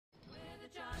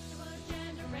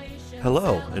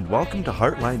Hello, and welcome to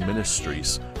Heartline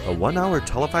Ministries, a 1-hour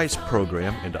televised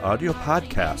program and audio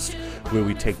podcast where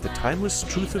we take the timeless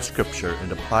truth of Scripture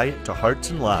and apply it to hearts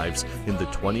and lives in the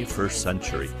 21st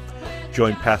century.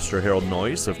 Join Pastor Harold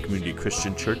Noyes of Community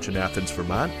Christian Church in Athens,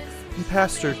 Vermont, and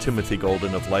Pastor Timothy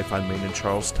Golden of Life on Main in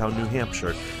Charlestown, New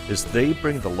Hampshire, as they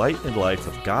bring the light and life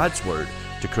of God's Word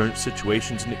to current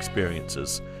situations and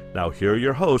experiences. Now here are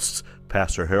your hosts,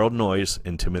 Pastor Harold Noyes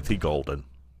and Timothy Golden.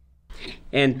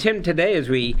 And Tim, today as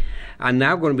we are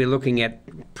now going to be looking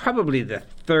at probably the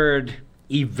third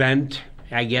event,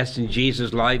 I guess, in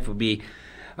Jesus' life will be,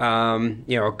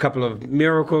 a couple of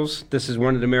miracles. This is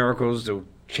one of the miracles. The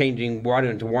changing water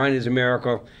into wine is a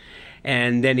miracle.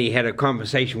 And then he had a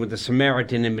conversation with the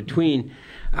Samaritan in between.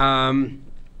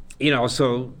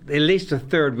 So at least a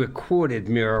third recorded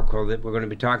miracle that we're going to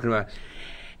be talking about.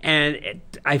 And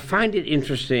I find it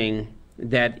interesting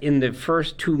that in the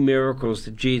first two miracles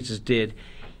that Jesus did,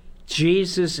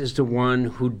 Jesus is the one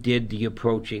who did the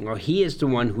approaching, or he is the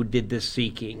one who did the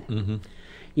seeking.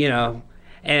 Mm-hmm.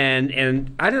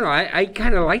 And I don't know, I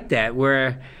kind of like that,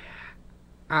 where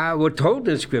we're told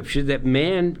in Scripture that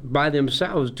man by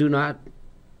themselves do not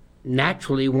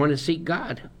naturally want to seek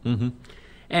God. Mm-hmm.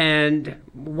 And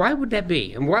why would that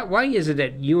be? And why is it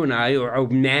that you and I, or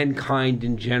mankind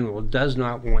in general, does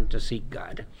not want to seek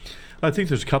God? I think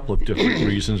there's a couple of different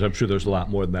reasons. I'm sure there's a lot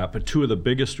more than that. But two of the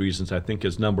biggest reasons, I think,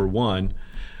 is number one,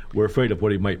 we're afraid of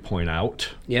what he might point out.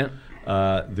 Yeah.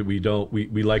 That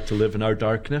we like to live in our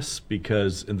darkness,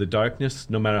 because in the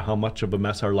darkness, no matter how much of a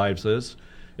mess our lives is,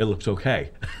 it looks okay.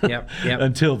 Yep.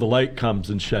 Until the light comes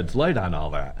and sheds light on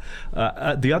all that.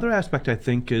 The other aspect, I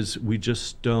think, is we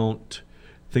just don't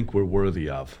think we're worthy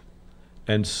of.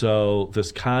 And so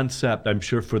this concept, I'm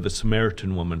sure for the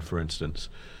Samaritan woman, for instance,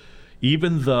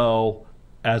 even though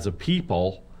as a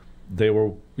people they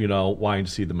were, wanting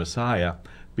to see the Messiah,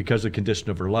 because of the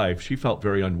condition of her life, she felt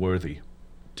very unworthy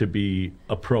to be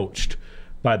approached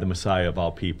by the Messiah of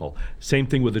all people. Same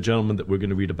thing with the gentleman that we're going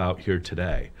to read about here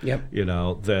today. Yep.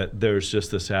 That there's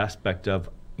just this aspect of,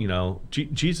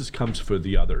 Jesus comes for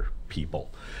the other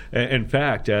people. In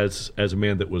fact, as a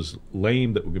man that was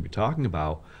lame that we're going to be talking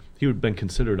about, he would have been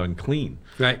considered unclean,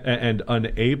 right, and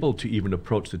unable to even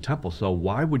approach the temple. So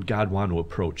why would God want to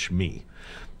approach me?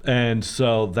 And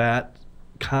so that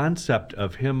concept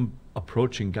of him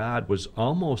approaching God was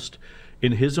almost,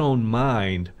 in his own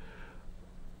mind,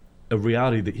 a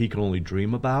reality that he could only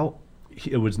dream about.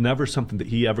 It was never something that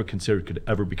he ever considered could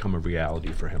ever become a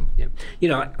reality for him.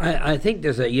 Yeah. I think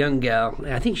there's a young gal,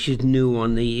 I think she's new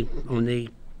on the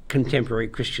contemporary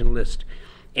Christian list,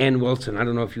 Ann Wilson. I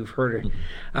don't know if you've heard her.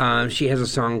 Mm-hmm. She has a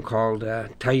song called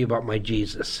Tell You About My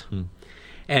Jesus. Mm.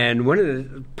 And one of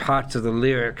the parts of the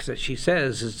lyrics that she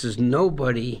says is, there's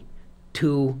nobody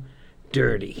too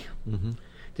dirty. Mm-hmm.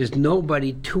 There's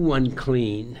nobody too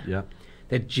unclean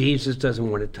that Jesus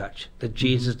doesn't want to touch, that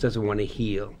Jesus doesn't want to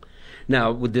heal.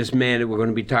 Now, with this man that we're going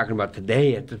to be talking about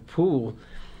today at the pool,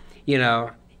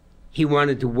 he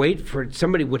wanted to wait for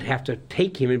somebody would have to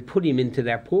take him and put him into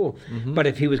that pool. Mm-hmm. But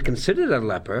if he was considered a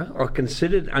leper or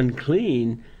considered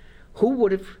unclean, who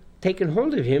would have taken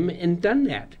hold of him and done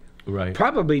that? Right.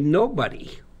 Probably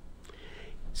nobody.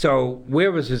 So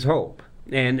where was his hope?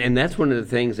 And that's one of the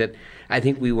things that I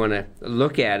think we want to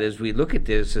look at as we look at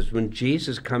this, is when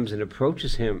Jesus comes and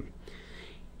approaches him,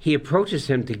 he approaches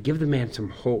him to give the man some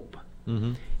hope.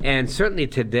 Mm-hmm. And certainly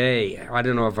today, I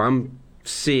don't know if I'm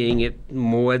seeing it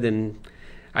more than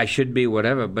I should be,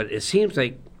 whatever, but it seems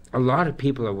like a lot of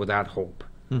people are without hope.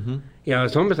 Mm-hmm.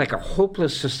 It's almost like a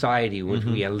hopeless society which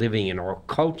we are living in, or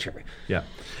culture. Yeah,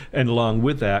 and along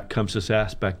with that comes this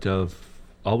aspect of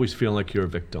always feeling like you're a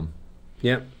victim.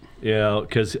 Yeah.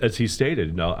 Because as he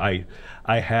stated, I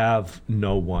have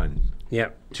no one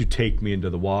to take me into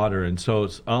the water. And so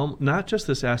it's not just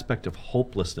this aspect of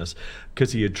hopelessness,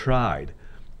 because he had tried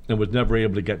and was never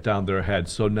able to get down their head.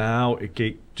 So now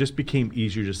it just became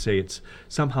easier to say it's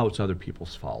other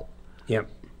people's fault. Yep.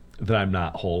 That I'm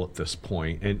not whole at this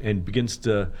point, and begins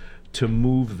to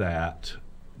move that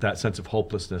sense of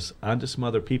hopelessness onto some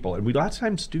other people. And we lots of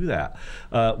times do that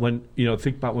when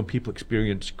think about when people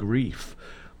experience grief.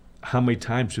 How many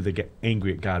times do they get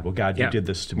angry at God? Well, God, you did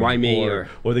this to me. Why me?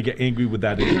 Or they get angry with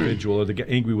that individual, or they get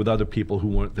angry with other people who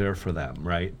weren't there for them,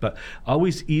 right? But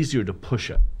always easier to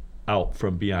push it out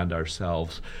from beyond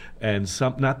ourselves. And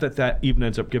not that even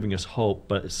ends up giving us hope,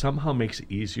 but it somehow makes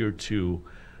it easier to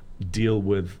deal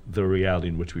with the reality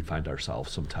in which we find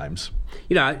ourselves sometimes.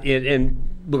 And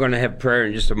we're going to have prayer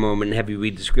in just a moment and have you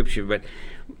read the Scripture, but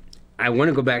I want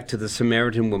to go back to the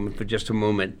Samaritan woman for just a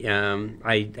moment.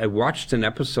 I watched an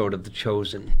episode of The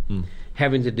Chosen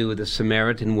having to do with the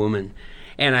Samaritan woman.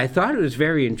 And I thought it was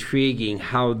very intriguing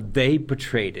how they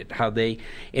portrayed it, how they,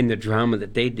 in the drama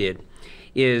that they did,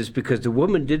 is because the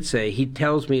woman did say, he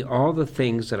tells me all the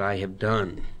things that I have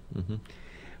done. Mm-hmm.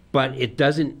 But it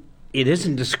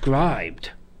isn't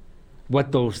described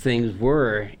what those things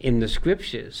were in the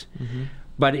scriptures. Mm-hmm.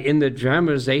 But in the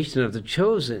dramatization of The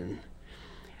Chosen,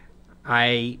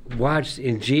 I watched,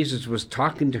 and Jesus was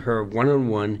talking to her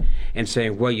one-on-one and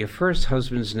saying, well, your first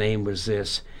husband's name was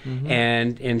this, mm-hmm.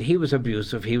 and he was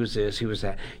abusive, he was this, he was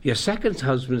that. Your second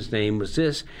husband's name was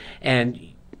this, and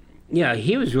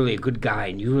he was really a good guy,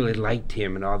 and you really liked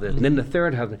him and all this. Mm-hmm. And then the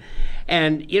third husband.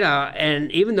 And,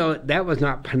 and even though that was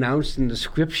not pronounced in the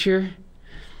scripture,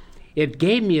 it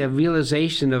gave me a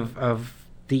realization of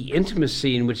the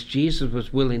intimacy in which Jesus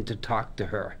was willing to talk to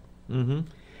her. Mm-hmm.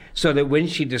 So that when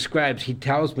she describes, he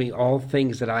tells me all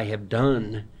things that I have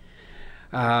done,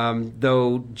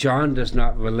 though John does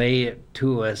not relay it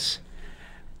to us,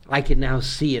 I can now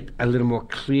see it a little more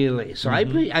clearly. So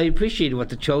mm-hmm. I appreciated what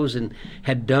The Chosen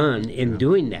had done in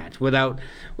doing that, without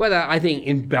I think,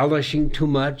 embellishing too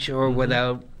much or mm-hmm.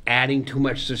 without adding too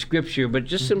much to Scripture, but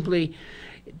just mm-hmm. simply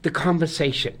the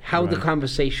conversation, how the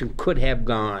conversation could have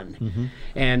gone. Mm-hmm.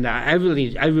 And I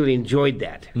really enjoyed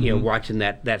that, mm-hmm. Watching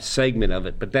that segment of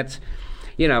it. But that's,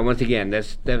 once again,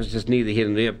 that was just neither here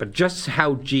nor there. But just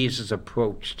how Jesus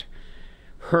approached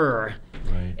her,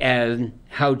 right. and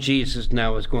how Jesus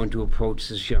now is going to approach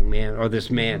this young man or this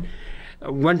man.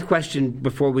 Mm-hmm. One question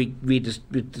before we read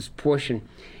this portion: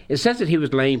 it says that he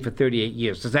was lame for 38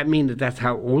 years. Does that mean that that's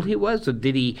how old he was, or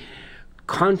did he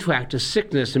contract a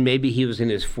sickness and maybe he was in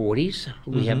his 40s?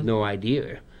 We mm-hmm. have no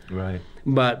idea. Right.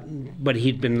 But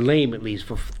he'd been lame at least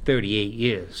for 38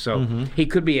 years. So mm-hmm. he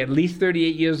could be at least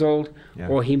 38 years old,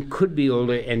 or he could be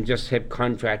older and just have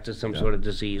contracted some sort of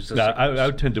disease. I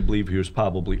would tend to believe he was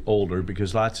probably older,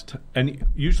 because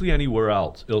usually anywhere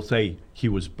else it'll say he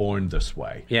was born this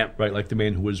way. Yeah. Right, like the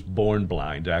man who was born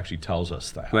blind actually tells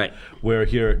us that. Right. Where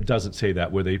here it doesn't say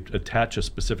that, where they attach a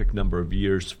specific number of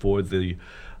years for the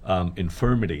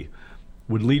infirmity,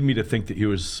 would lead me to think that he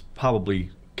was probably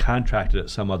contracted at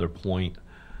some other point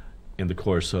in the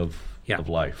course of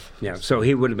life. Yeah, so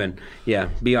he would have been,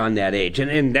 beyond that age.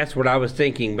 And that's what I was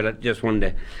thinking, but I just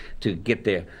wanted to get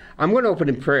there. I'm going to open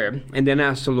in prayer and then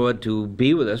ask the Lord to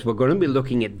be with us. We're going to be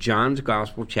looking at John's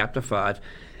Gospel, chapter 5,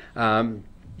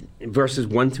 verses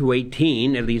 1 through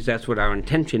 18. At least that's what our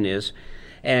intention is.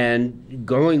 And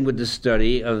going with the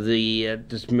study of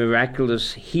this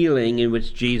miraculous healing in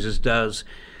which Jesus does,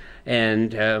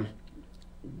 and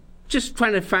just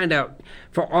trying to find out,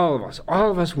 for all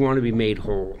of us want to be made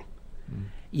whole.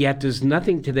 Yet there's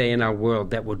nothing today in our world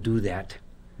that will do that,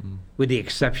 with the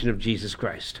exception of Jesus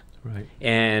Christ. Right.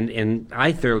 And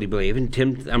I thoroughly believe, and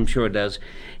Tim I'm sure does,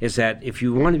 is that if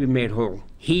you want to be made whole,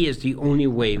 he is the only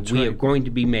way we are going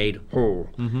to be made whole,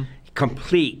 mm-hmm.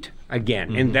 complete again.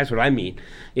 Mm-hmm. And that's what I mean,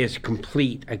 is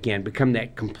complete again, become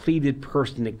that completed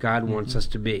person that God mm-hmm. wants us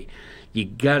to be. You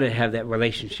got to have that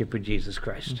relationship with Jesus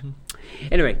Christ. Mm-hmm.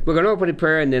 Anyway, we're going to open in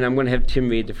prayer, and then I'm going to have Tim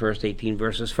read the first 18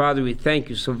 verses. Father, we thank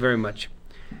you so very much,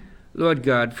 Lord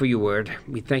God, for your word.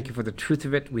 We thank you for the truth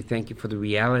of it. We thank you for the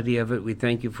reality of it. We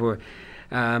thank you for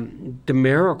the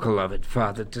miracle of it,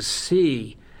 Father, to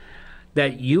see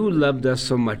that you loved us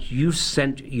so much. You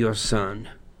sent your Son.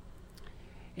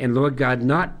 And Lord God,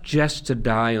 not just to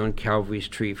die on Calvary's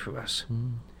tree for us,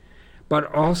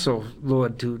 but also,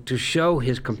 Lord, to show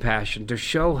his compassion, to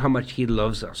show how much he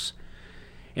loves us.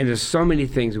 And there's so many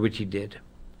things which he did.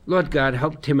 Lord God,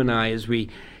 help Tim and I as we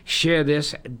share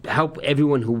this. Help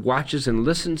everyone who watches and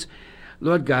listens.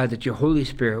 Lord God, that your Holy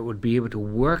Spirit would be able to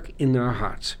work in their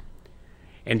hearts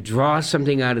and draw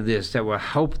something out of this that will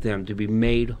help them to be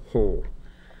made whole.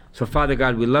 So, Father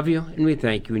God, we love you and we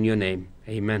thank you in your name.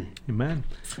 Amen. Amen.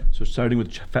 So starting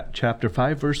with chapter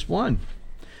 5, verse 1.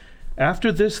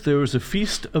 After this there was a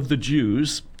feast of the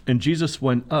Jews, and Jesus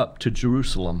went up to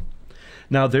Jerusalem.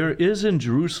 Now there is in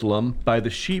Jerusalem by the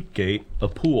sheep gate a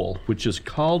pool, which is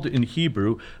called in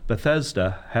Hebrew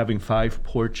Bethesda, having 5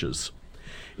 porches.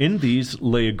 In these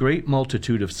lay a great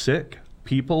multitude of sick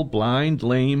people, blind,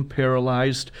 lame,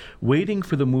 paralyzed, waiting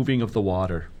for the moving of the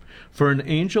water. For an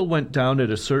angel went down at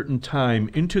a certain time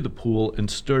into the pool and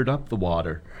stirred up the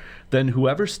water. Then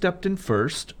whoever stepped in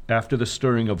first, after the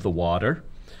stirring of the water,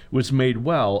 was made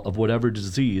well of whatever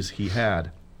disease he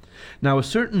had. Now a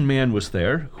certain man was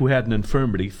there who had an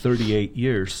infirmity 38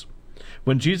 years.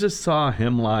 When Jesus saw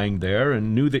him lying there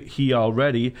and knew that he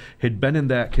already had been in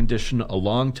that condition a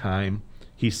long time,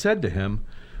 he said to him,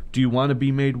 "Do you want to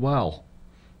be made well?"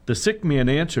 The sick man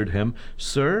answered him,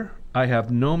 "Sir, I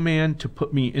have no man to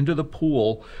put me into the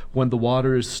pool when the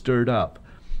water is stirred up.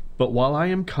 but while I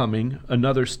am coming,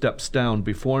 another steps down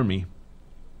before me."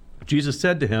 Jesus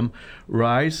said to him,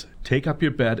 "Rise, take up your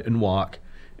bed and walk."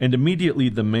 And immediately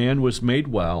the man was made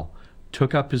well,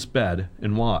 took up his bed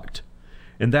and walked.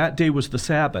 And that day was the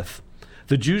Sabbath.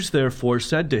 The Jews therefore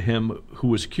said to him who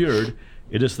was cured,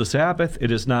 "It is the Sabbath, it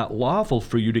is not lawful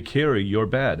for you to carry your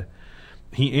bed."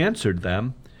 He answered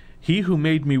them, "He who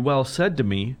made me well said to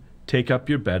me, 'Take up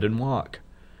your bed and walk.'"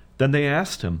 Then they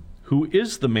asked him, "Who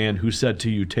is the man who said to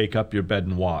you, 'Take up your bed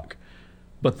and walk'?"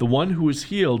 But the one who was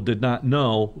healed did not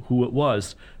know who it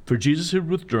was, for Jesus had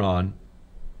withdrawn,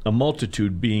 a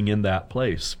multitude being in that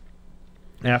place.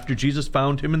 After Jesus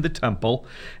found him in the temple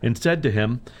and said to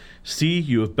him, "See,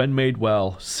 you have been made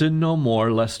well. Sin no more,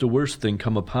 lest a worse thing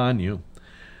come upon you."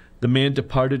 The man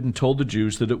departed and told the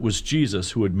Jews that it was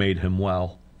Jesus who had made him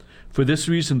well. For this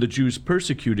reason the Jews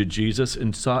persecuted Jesus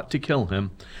and sought to kill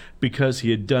him, because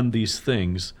he had done these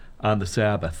things on the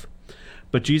Sabbath.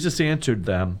 But Jesus answered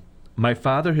them, "My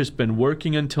Father has been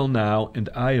working until now, and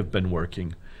I have been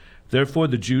working." Therefore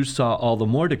the Jews sought all the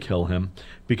more to kill him,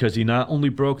 because he not only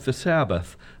broke the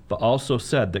Sabbath, but also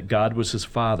said that God was his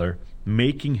Father,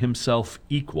 making himself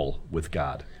equal with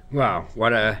God. Wow,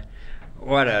 what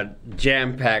a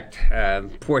jam-packed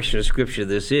portion of Scripture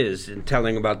this is, in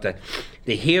telling about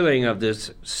the healing of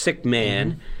this sick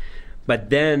man, but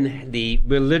then the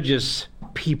religious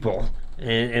people.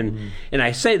 And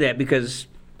I say that because,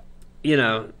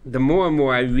 the more and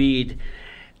more I read,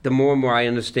 the more and more I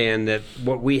understand that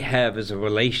what we have is a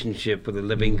relationship with the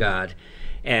living God,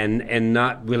 and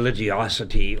not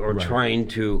religiosity or trying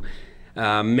to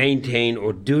maintain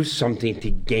or do something to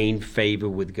gain favor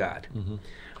with God.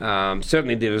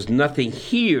 Certainly there is nothing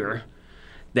here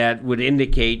that would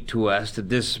indicate to us that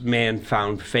this man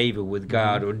found favor with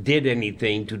God or did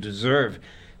anything to deserve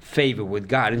favor with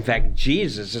God. In fact,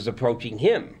 Jesus is approaching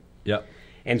him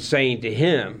and saying to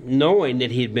him, knowing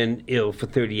that he'd been ill for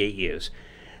 38 years,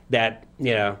 that,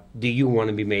 do you want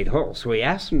to be made whole? So he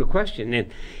asked him the question.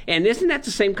 And isn't that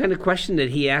the same kind of question that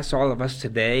he asks all of us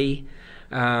today?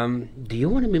 Do you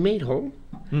want to be made whole?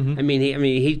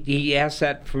 He asked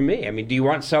that for me. Do you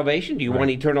want salvation? Do you want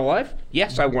eternal life?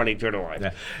 Yes, I want eternal life.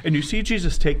 Yeah. And you see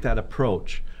Jesus take that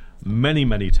approach many,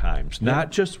 many times,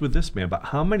 not just with this man, but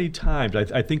how many times.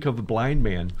 I think of the blind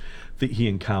man that he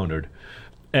encountered.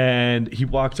 And he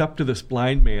walks up to this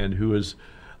blind man who is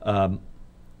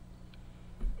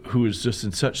just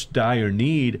in such dire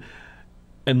need,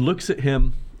 and looks at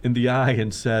him in the eye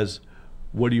and says,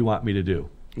 "What do you want me to do?"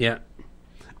 Yeah.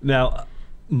 Now,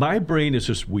 my brain is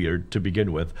just weird to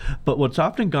begin with, but what's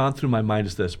often gone through my mind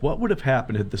is this: what would have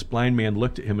happened if this blind man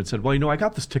looked at him and said, "Well, I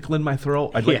got this tickle in my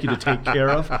throat I'd like you to take care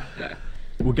of"?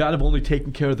 Well, God have only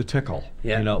taken care of the tickle,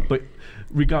 But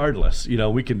regardless,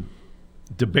 we can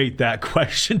debate that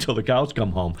question till the cows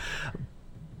come home.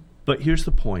 But here's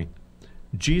the point.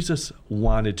 Jesus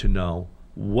wanted to know,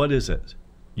 what is it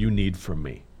you need from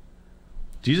me?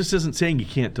 Jesus isn't saying he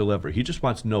can't deliver. He just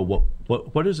wants to know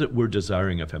what is it we're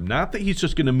desiring of him. Not that he's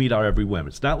just going to meet our every whim.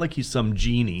 It's not like he's some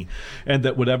genie and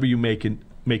that whatever you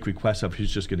make requests of,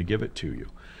 he's just going to give it to you.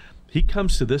 He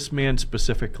comes to this man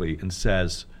specifically and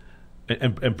says,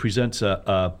 and presents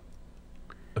a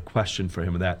question for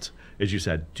him, and that's, as you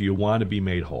said, do you want to be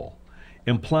made whole?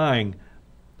 Implying,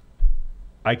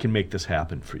 I can make this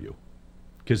happen for you.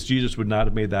 Because Jesus would not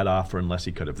have made that offer unless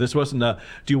he could have. This wasn't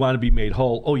do you want to be made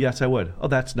whole? Oh, yes, I would. Oh,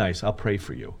 that's nice. I'll pray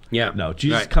for you. Yeah. No,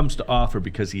 Jesus comes to offer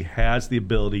because he has the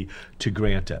ability to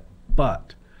grant it.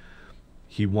 But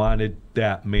he wanted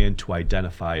that man to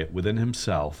identify it within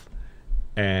himself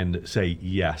and say,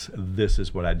 yes, this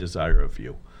is what I desire of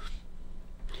you.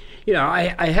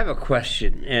 I have a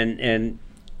question, and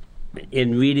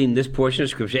in reading this portion of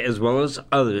Scripture, as well as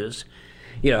others,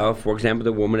 for example,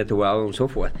 the woman at the well and so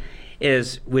forth,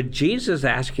 is with Jesus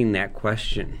asking that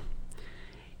question,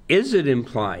 is it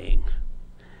implying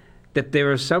that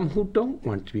there are some who don't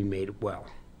want to be made well?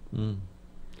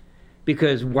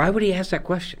 Because why would he ask that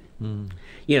question? Do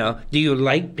you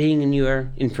like being in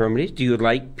your infirmities? Do you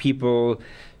like people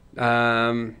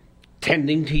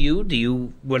tending to you? Do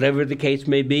you, whatever the case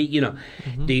may be,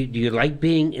 do you like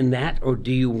being in that, or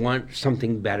do you want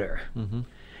something better?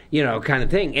 Kind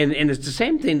of thing. And it's the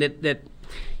same thing that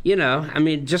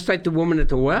just like the woman at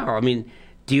the well.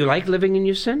 Do you like living in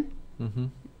your sin?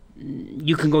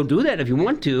 You can go do that if you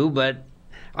want to, but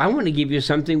I want to give you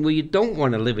something where you don't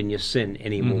want to live in your sin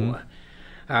anymore.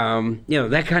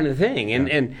 That kind of thing.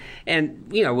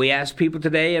 And we ask people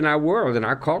today in our world, in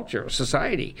our culture,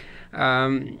 society,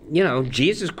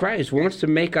 Jesus Christ wants to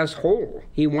make us whole.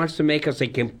 He wants to make us a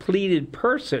completed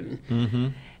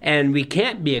person. And we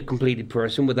can't be a completed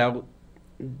person without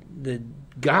the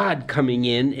God coming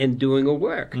in and doing a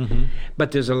work.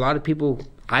 But there's a lot of people,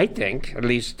 I think, at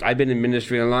least I've been in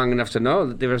ministry long enough to know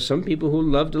that there are some people who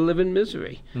love to live in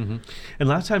misery. And a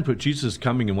lot of times what Jesus is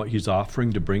coming and what he's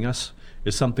offering to bring us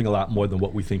is something a lot more than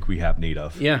what we think we have need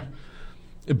of. Yeah.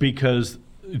 Because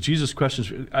Jesus'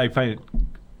 questions, I find it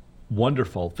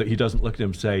wonderful that he doesn't look at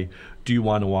him and say, do you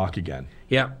want to walk again?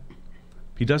 Yeah.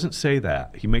 He doesn't say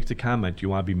that. He makes the comment, do you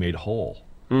want to be made whole?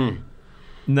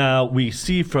 Now, we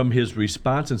see from his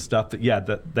response and stuff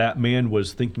that, that man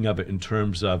was thinking of it in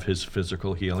terms of his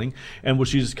physical healing. And was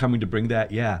Jesus coming to bring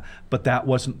that? Yeah. But that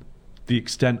wasn't the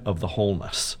extent of the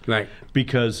wholeness. Right.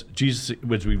 Because Jesus,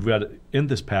 as we read in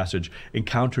this passage,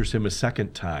 encounters him a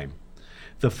second time.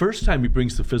 The first time he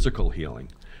brings the physical healing.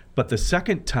 But the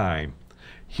second time,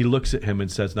 he looks at him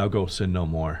and says, now go sin no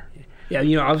more.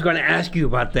 Yeah, I was going to ask you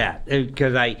about that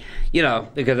because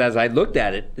because as I looked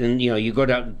at it, and you go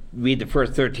down, read the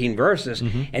first 13 verses,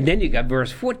 and then you got verse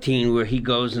 14 where he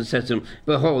goes and says to him,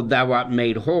 "Behold, thou art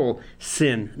made whole;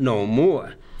 sin no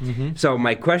more." So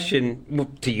my question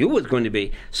to you was going to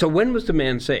be: so when was the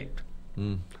man saved?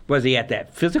 Was he at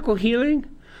that physical healing,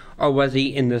 or was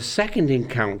he in the second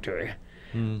encounter?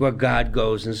 Where God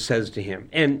goes and says to him.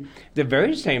 And the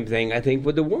very same thing, I think,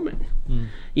 with the woman. Do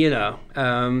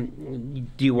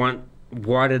you want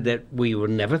water that we will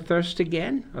never thirst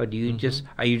again? Or do you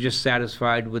are you just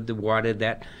satisfied with the water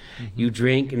that you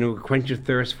drink and it will quench your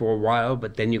thirst for a while,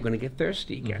 but then you're going to get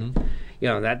thirsty again?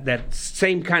 That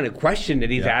same kind of question that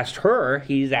he's asked her,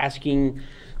 he's asking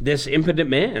this impotent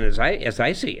man, as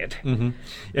I see it.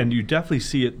 And you definitely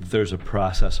see it. There's a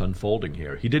process unfolding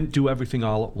here. He didn't do everything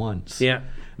all at once. Yeah.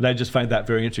 And I just find that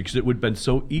very interesting because it would have been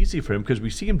so easy for him because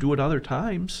we see him do it other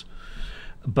times.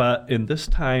 But in this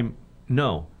time,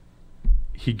 no.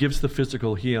 He gives the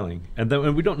physical healing. And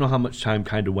we don't know how much time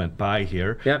kind of went by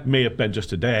here. Yep. It may have been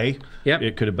just a day. Yep.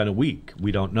 It could have been a week.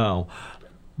 We don't know.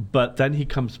 But then he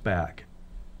comes back.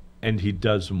 And he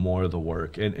does more of the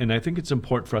work. And I think it's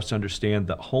important for us to understand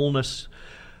that wholeness,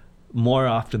 more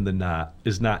often than not,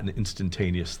 is not an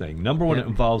instantaneous thing. Number one, it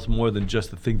involves more than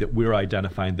just the thing that we're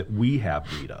identifying that we have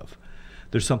need of.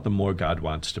 There's something more God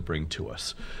wants to bring to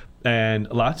us. And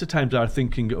lots of times our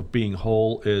thinking of being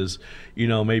whole is,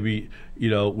 maybe,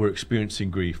 we're experiencing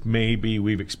grief. Maybe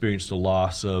we've experienced a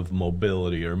loss of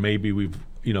mobility, or maybe we've,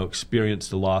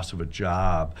 experienced the loss of a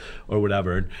job or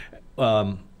whatever.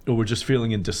 Or we're just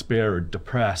feeling in despair or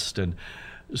depressed. And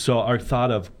so our thought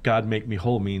of God make me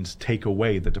whole means take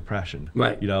away the depression.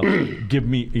 Right. Give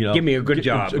me a good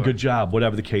job. A good job,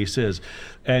 whatever the case is.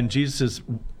 And Jesus is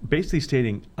basically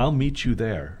stating, I'll meet you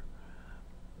there.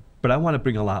 But I want to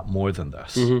bring a lot more than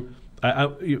this.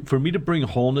 For me to bring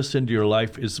wholeness into your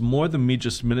life is more than me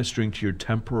just ministering to your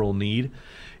temporal need.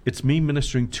 It's me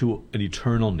ministering to an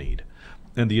eternal need.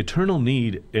 And the eternal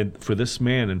need for this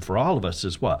man and for all of us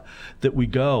is what? That we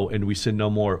go and we sin no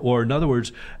more. Or in other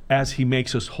words, as he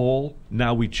makes us whole,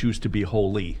 now we choose to be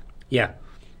holy. Yeah.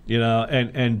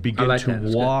 And begin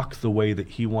to walk the way that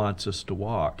he wants us to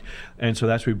walk. And so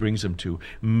that's where he brings him to.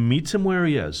 Meets him where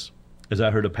he is, as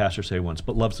I heard a pastor say once,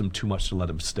 but loves him too much to let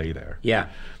him stay there. Yeah.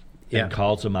 And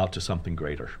calls him out to something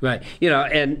greater. Right.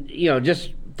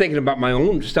 Just thinking about my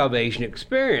own salvation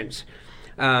experience,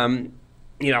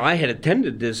 I had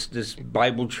attended this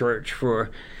Bible church for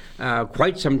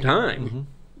quite some time,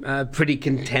 pretty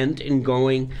content in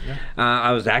going. Yeah.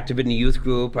 I was active in the youth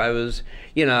group. I was,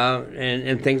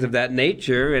 and things of that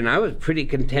nature, and I was pretty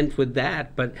content with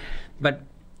that. But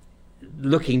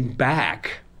looking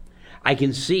back, I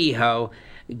can see how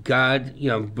God,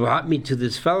 brought me to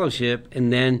this fellowship,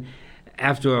 and then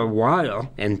after a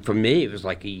while, and for me it was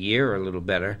like a year or a little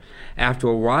better, after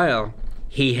a while,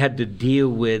 he had to deal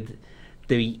with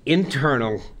the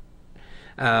internal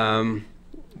problem,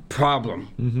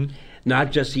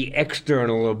 not just the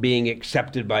external of being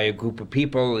accepted by a group of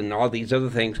people and all these other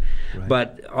things,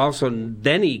 but also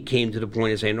then he came to the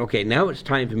point of saying, okay, now it's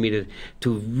time for me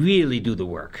to really do the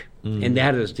work. And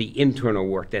that is the internal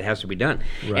work that has to be done.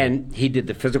 Right. And he did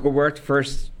the physical work,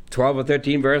 first 12 or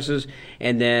 13 verses,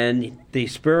 and then the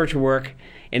spiritual work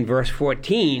in verse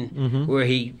 14, where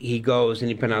he goes and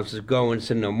he pronounces, go and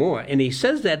sin no more. And he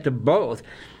says that to both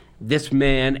this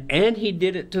man, and he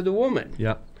did it to the woman.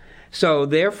 Yeah. So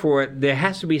therefore, there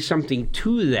has to be something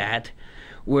to that,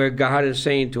 where God is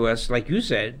saying to us, like you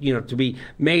said, to be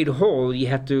made whole, you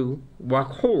have to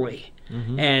walk holy.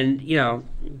 And,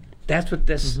 That's what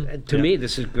this, to me,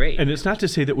 this is great. And it's not to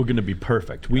say that we're going to be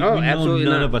perfect. We know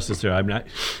none of us is there. I'm not,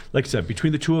 like I said,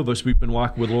 between the two of us, we've been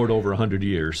walking with the Lord over 100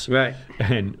 years. Right.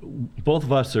 And both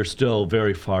of us are still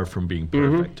very far from being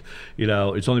perfect. You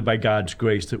know, it's only by God's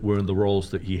grace that we're in the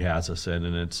roles that he has us in,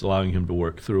 and it's allowing him to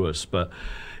work through us. But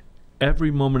every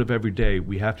moment of every day,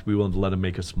 we have to be willing to let him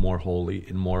make us more holy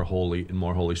and more holy and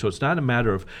more holy. So it's not a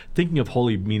matter of thinking of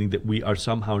holy meaning that we are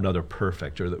somehow or another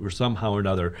perfect, or that we're somehow or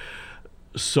another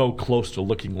so close to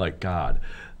looking like God,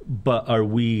 but are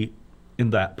we in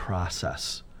that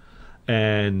process?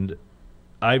 And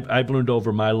I've learned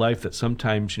over my life that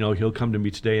sometimes, you know, he'll come to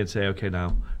me today and say, okay,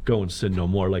 now go and sin no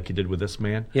more, like he did with this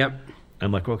man. Yep.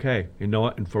 I'm like, okay, you know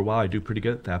what? And for a while, I do pretty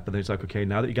good at that. But then he's like, okay,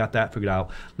 now that you got that figured out,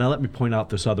 now let me point out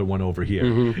this other one over here.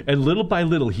 And little by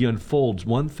little, he unfolds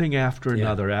one thing after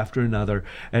another,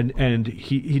 and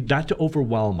he not to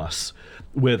overwhelm us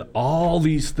with all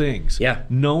these things. Yeah.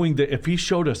 Knowing that if he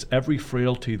showed us every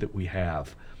frailty that we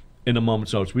have in a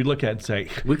moment's notice, we'd look at it and say,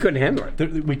 we couldn't handle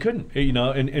it. We couldn't, you know,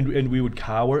 and we would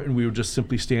cower and we would just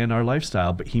simply stay in our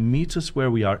lifestyle. But he meets us where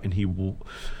we are, and he will.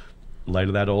 Light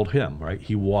of that old hymn, right?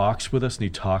 He walks with us and he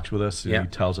talks with us and he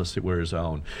tells us that we're his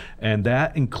own. And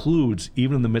that includes,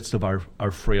 even in the midst of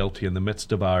our frailty, in the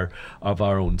midst of our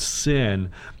own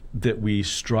sin that we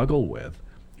struggle with,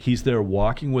 he's there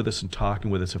walking with us and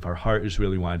talking with us if our heart is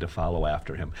really wanting to follow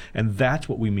after him. And that's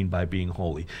what we mean by being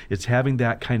holy. It's having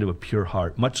that kind of a pure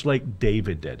heart, much like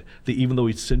David did, that even though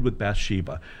he sinned with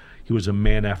Bathsheba, he was a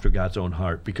man after God's own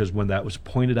heart, because when that was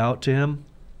pointed out to him,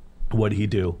 what did he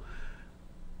do?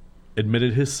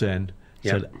 Admitted his sin,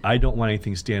 said, I don't want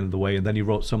anything standing in the way. And then he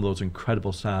wrote some of those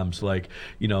incredible Psalms like,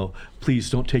 you know, please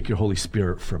don't take your Holy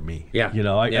Spirit from me. Yeah. You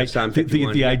know,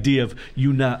 the idea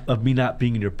of me not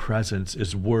being in your presence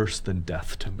is worse than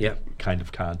death to me, kind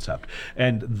of concept.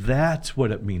 And that's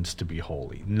what it means to be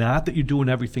holy. Not that you're doing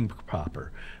everything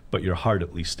proper, but your heart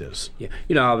at least is. Yeah.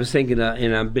 You know, I was thinking,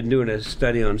 and I've been doing a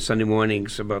study on Sunday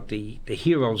mornings about the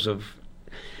heroes of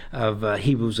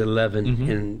Hebrews 11,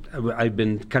 and I've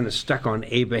been kind of stuck on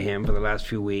Abraham for the last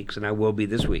few weeks, and I will be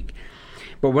this week.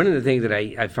 But one of the things that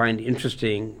I find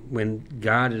interesting when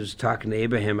God is talking to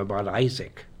Abraham about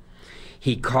Isaac,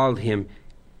 he called him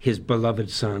his beloved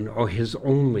son, or his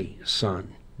only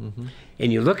son.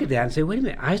 And you look at that and say, wait a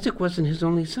minute, Isaac wasn't his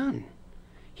only son.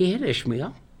 He had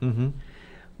Ishmael.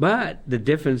 But the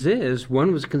difference is,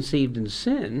 one was conceived in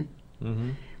sin,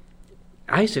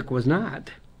 Isaac was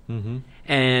not.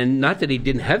 And not that he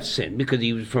didn't have sin, because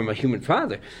he was from a human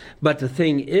father. But the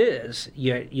thing is,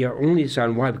 your only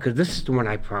son, why? Because this is the one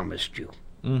I promised you.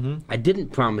 I didn't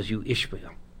promise you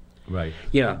Ishmael. Right.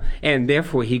 You know, and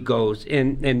therefore he goes,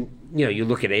 and you know, you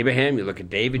look at Abraham, you look at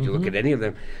David, you look at any of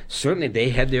them, certainly they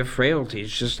had their frailties,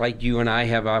 just like you and I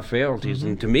have our frailties.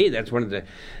 And to me, that's one of the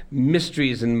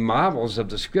mysteries and marvels of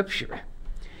the Scripture,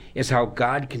 is how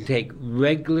God can take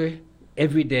regular,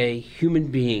 everyday human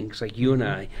beings like you and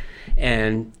I,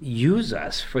 and use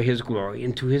us for his glory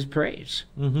and to his praise.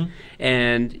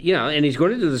 And, you know, and he's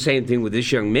going to do the same thing with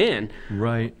this young man.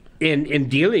 Right. In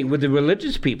dealing with the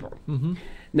religious people.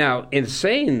 Now, in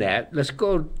saying that, let's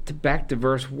go back to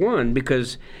verse 1,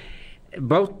 because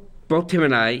both Tim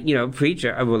and I, you know, preach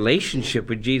a relationship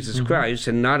with Jesus Christ,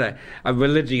 and not a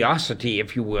religiosity,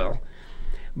 if you will.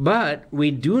 But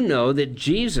we do know that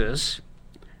Jesus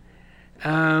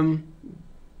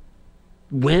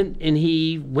went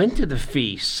to the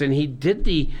feasts, and he did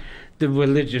the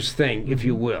religious thing, if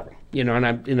you will, you know,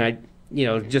 and I you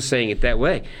know, just saying it that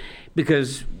way,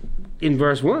 because in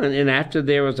verse 1, and after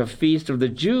there was a feast of the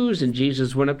Jews, and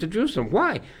Jesus went up to Jerusalem.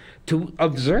 Why? To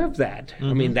observe that.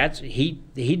 I mean, that's he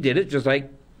did it just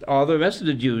like all the rest of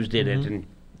the Jews did it, and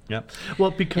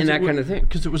well, because and that kind of thing,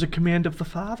 because it was a command of the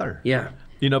Father. Yeah.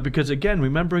 You know, because again,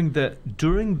 remembering that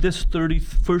during this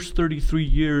first 33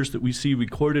 years that we see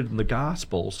recorded in the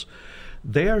Gospels,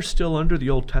 they are still under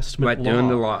the Old Testament law. They're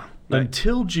under the law. Right.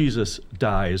 Until Jesus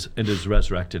dies and is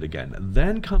resurrected again.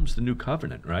 Then comes the new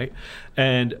covenant, right?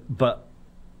 But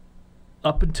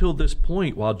up until this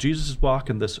point, while Jesus is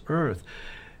walking this earth,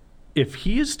 if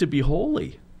he is to be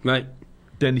holy, right,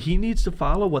 then he needs to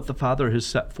follow what the Father has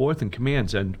set forth and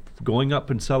commands, and going up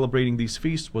and celebrating these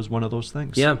feasts was one of those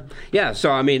things. Yeah.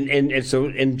 So I mean,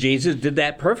 and Jesus did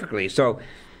that perfectly. So,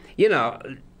 you know,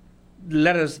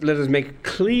 let us make it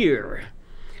clear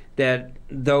that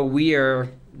though we are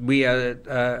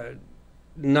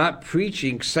not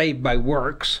preaching saved by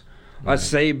works or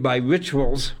saved by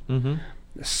rituals,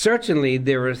 certainly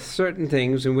there are certain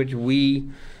things in which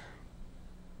we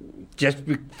just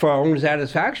for our own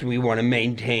satisfaction, we want to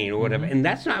maintain or whatever. And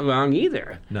that's not wrong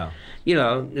either. No.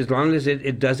 As long as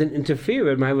it doesn't interfere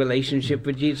with my relationship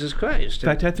with Jesus Christ. In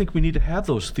fact, I think we need to have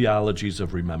those theologies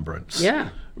of remembrance. Yeah.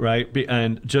 Right?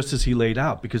 And just as he laid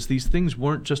out, because these things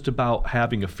weren't just about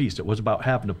having a feast. It was about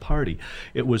having a party.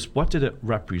 It was, what did it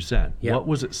represent? Yeah. What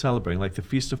was it celebrating? Like the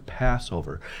Feast of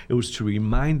Passover. It was to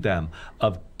remind them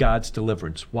of God's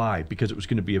deliverance. Why? Because it was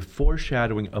going to be a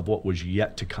foreshadowing of what was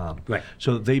yet to come. Right.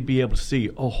 So that they'd be able to see,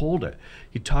 oh, hold it.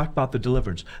 He talked about the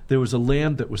deliverance. There was a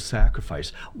lamb that was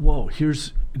sacrificed. Whoa,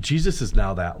 Jesus is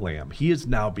now that lamb. He has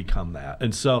now become that.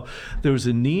 And so there was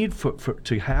a need for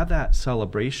to have that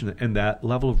celebration and that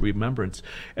level of remembrance.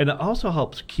 And it also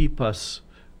helps keep us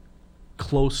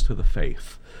close to the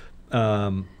faith.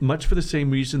 Much for the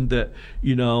same reason that,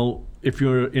 if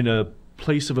you're in a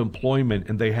place of employment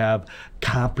and they have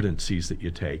competencies that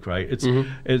you take, right?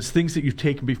 It's things that you've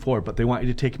taken before, but they want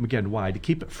you to take them again. Why? To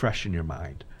keep it fresh in your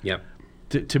mind. Yep.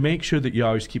 To make sure that you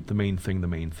always keep the main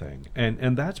thing.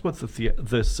 And that's what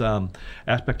this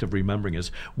aspect of remembering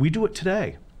is. We do it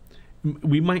today.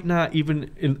 We might not even,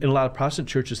 in a lot of Protestant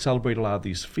churches, celebrate a lot of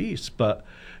these feasts, but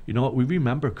you know what? We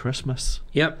remember Christmas.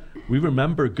 Yep. We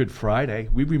remember Good Friday.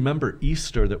 We remember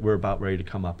Easter that we're about ready to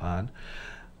come up on.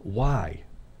 Why?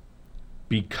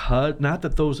 Because, not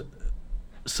that those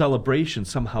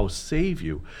celebrations somehow save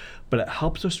you, but it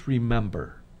helps us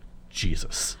remember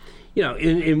Jesus.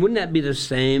 And wouldn't that be the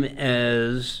same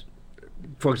as,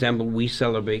 for example, we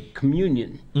celebrate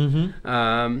communion?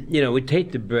 We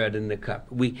take the bread and the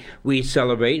cup. We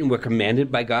celebrate, and we're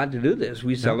commanded by God to do this.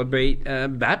 We celebrate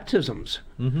baptisms.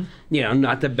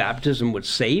 Not that baptism would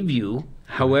save you.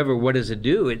 However, what does it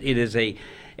do? It is a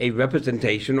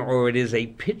representation, or it is a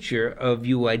picture of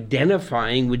you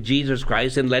identifying with Jesus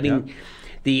Christ and letting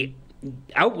the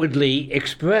outwardly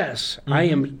express, I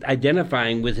am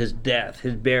identifying with his death,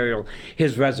 his burial,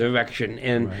 his resurrection,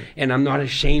 and I'm not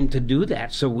ashamed to do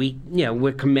that. So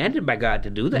we're commanded by God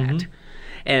to do that.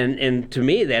 And to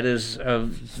me, that is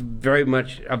very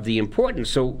much of the importance.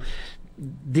 So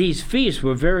these feasts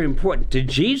were very important to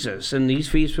Jesus, and these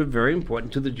feasts were very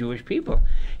important to the Jewish people,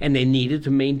 and they needed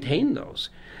to maintain those.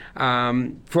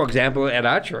 For example, at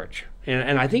our church,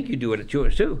 and I think you do it at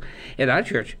yours too. At our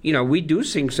church, we do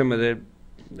sing some of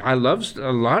I love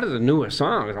a lot of the newer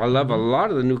songs. I love a lot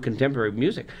of the new contemporary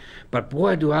music. But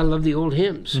boy, do I love the old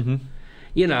hymns.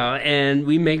 And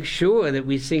we make sure that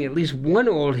we sing at least one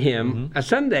old hymn a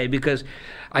Sunday, because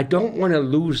I don't want to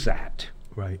lose that.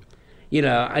 Right.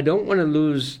 I don't want to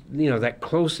lose, that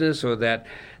closeness or that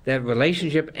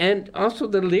relationship, and also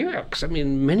the lyrics. I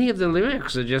mean, many of the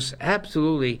lyrics are just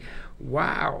absolutely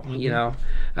wow.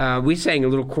 We sang a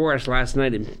little chorus last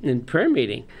night in prayer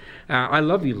meeting. I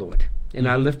love you, Lord, and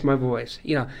I lift my voice.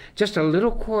 Just a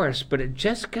little chorus, but it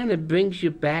just kind of brings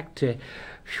you back to,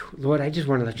 Lord, I just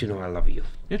want to let you know I love you.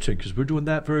 Interesting, because we're doing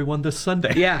that very one this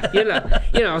Sunday.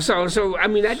 Yeah, so I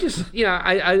mean, I just,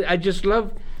 I just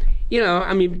love,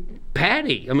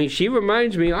 Patty, she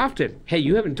reminds me often, hey,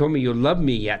 you haven't told me you love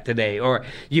me yet today, or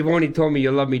you've only told me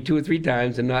you love me 2 or 3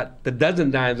 times and not the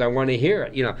dozen times I want to hear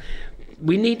it.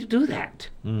 We need to do that.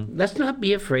 Let's not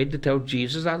be afraid to tell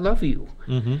Jesus, I love you.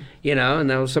 And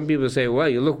now some people say, well,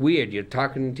 you look weird. You're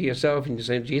talking to yourself and you're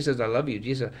saying, Jesus, I love you.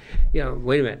 Jesus,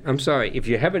 wait a minute. I'm sorry. If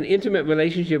you have an intimate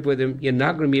relationship with him, you're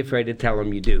not going to be afraid to tell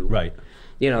him you do. Right.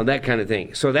 That kind of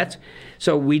thing.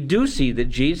 So we do see that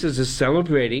Jesus is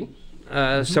celebrating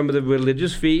some of the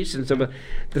religious feasts and some of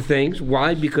the things.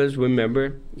 Why? Because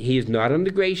remember, he is not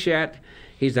under grace yet.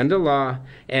 He's under law,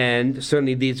 and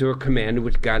certainly these are a command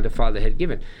which God the Father had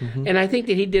given. And I think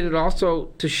that he did it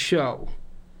also to show,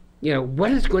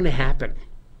 what is going to happen.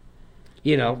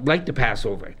 Like the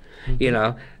Passover.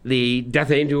 The death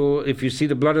angel, if you see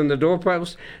the blood on the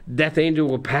doorpost, death angel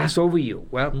will pass over you.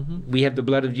 Well, we have the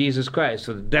blood of Jesus Christ,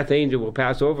 so the death angel will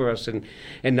pass over us, and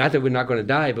not that we're not going to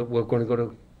die, but we're going to go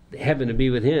to heaven to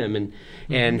be with him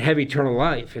and have eternal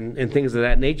life and things of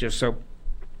that nature. So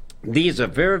these are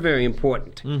very, very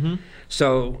important.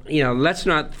 So, let's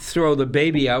not throw the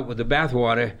baby out with the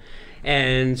bathwater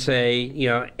and say,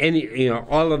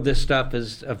 all of this stuff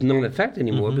is of no effect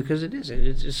anymore, because it isn't.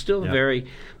 It's still very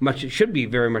much, it should be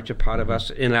very much a part of us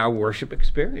in our worship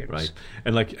experience. Right.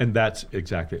 And that's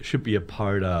exactly, it should be a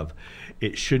part of,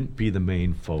 it shouldn't be the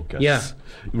main focus. Yeah.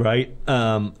 Right?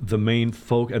 The main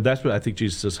focus, and that's what I think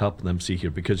Jesus is helping them see here,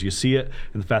 because you see it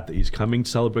in the fact that he's coming to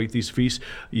celebrate these feasts.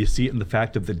 You see it in the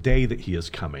fact of the day that he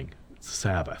is coming.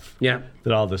 Sabbath,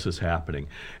 that all this is happening.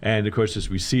 And of course, as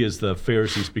we see, as the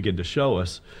Pharisees begin to show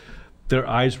us, their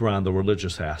eyes were on the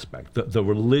religious aspect, the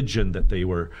religion that they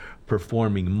were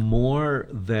performing, more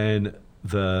than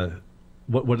the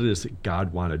what it is that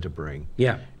God wanted to bring.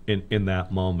 Yeah. In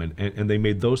that moment, and they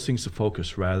made those things the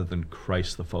focus rather than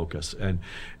Christ the focus, and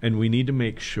we need to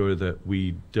make sure that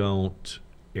we don't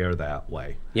err that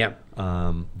way. Yeah.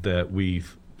 That we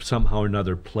somehow or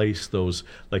another place those,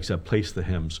 like I said, place the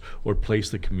hymns or place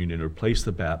the communion or place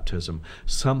the baptism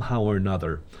somehow or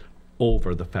another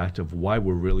over the fact of why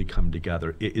we're really come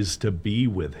together. It is to be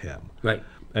with Him, right,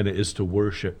 and it is to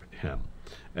worship Him.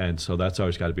 And so that's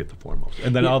always got to be at the foremost.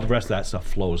 And then all the rest of that stuff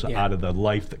flows out of the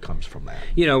life that comes from that.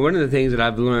 You know, one of the things that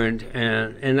I've learned,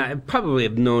 and I probably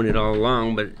have known it all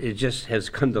along, but it just has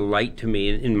come to light to me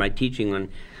in my teaching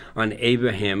on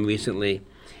Abraham recently,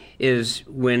 is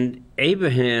when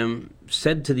Abraham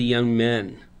said to the young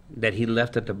men that he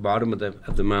left at the bottom of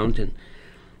the mountain,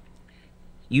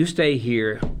 "You stay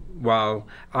here while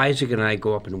Isaac and I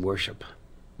go up and worship."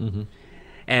 Mm-hmm.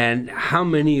 And how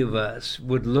many of us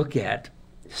would look at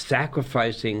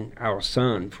sacrificing our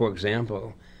son, for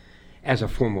example, as a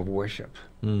form of worship?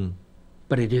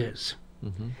 But it is.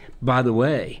 Mm-hmm. By the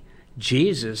way,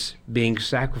 Jesus being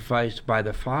sacrificed by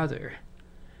the Father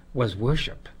was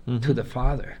worship to the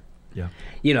Father. Yeah.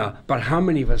 You know, but how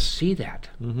many of us see that?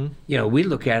 Mm-hmm. You know, we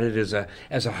look at it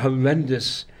as a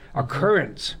horrendous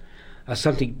occurrence,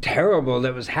 something terrible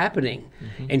that was happening,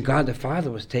 and God the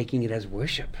Father was taking it as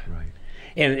worship. Right.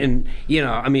 And you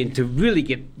know, I mean, to really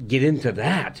get into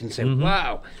that and say,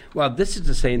 wow, well, this is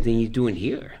the same thing He's doing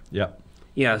here. Yeah.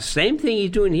 You know, same thing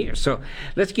He's doing here. So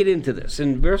let's get into this.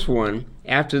 In verse 1,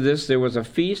 after this there was a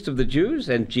feast of the Jews,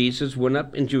 and Jesus went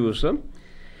up in Jerusalem.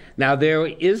 Now there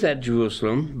is at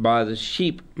Jerusalem by the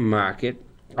sheep market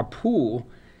a pool,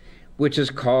 which is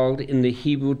called in the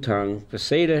Hebrew tongue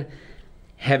Bethesda,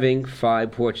 having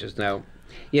 5 porches. Now,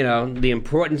 you know, the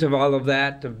importance of all of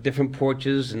that, of different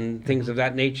porches and things of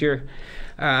that nature,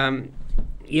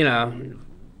 you know.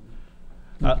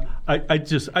 I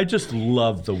just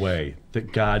love the way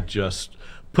that God just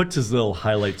puts his little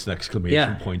highlights and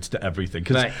exclamation points to everything.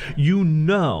 Because you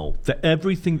know that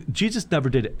everything, Jesus never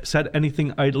said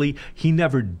anything idly. He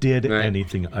never did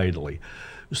anything idly.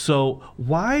 So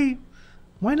why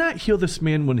not heal this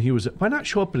man when he was, why not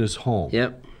show up at his home?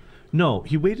 Yep. No,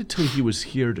 he waited till he was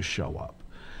here to show up.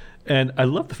 And I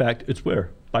love the fact it's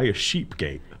where? By a sheep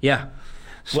gate. Yeah.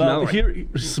 Smell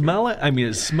it. Smell it. I mean,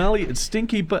 it's smelly, it's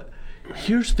stinky, but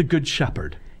here's the good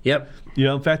shepherd. Yep. You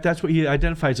know, in fact, that's what he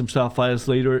identifies himself as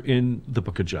later in the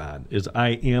book of John, is I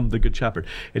am the good shepherd.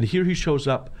 And here he shows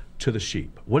up to the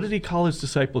sheep. What did he call his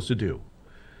disciples to do?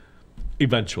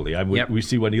 Eventually, we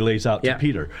see when he lays out to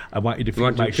Peter, I want you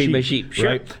to feed my sheep. Sure.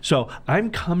 Right? So I'm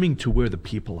coming to where the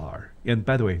people are. And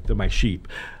by the way, they're my sheep.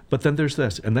 But then there's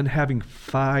this, and then having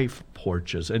 5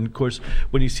 porches. And of course,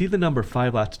 when you see the number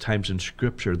 5 lots of times in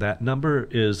Scripture, that number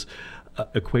is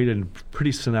equated and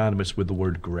pretty synonymous with the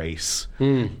word grace.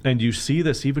 And you see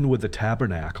this even with the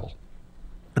tabernacle.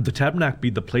 The tabernacle be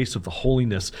the place of the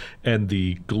holiness and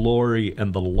the glory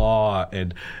and the law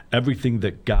and everything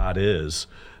that God is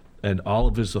and all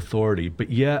of his authority. But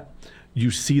yet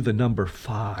you see the number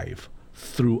 5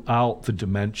 throughout the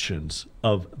dimensions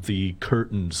of the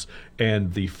curtains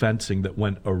and the fencing that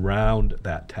went around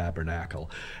that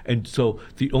tabernacle. And so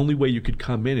the only way you could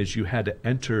come in is you had to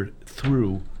enter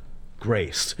through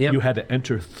grace. Yep. You had to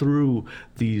enter through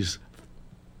these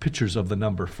pictures of the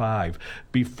number 5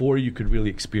 before you could really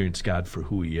experience God for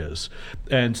who he is.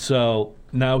 And so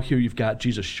now here you've got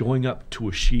Jesus showing up to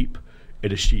a sheep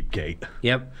at a sheep gate.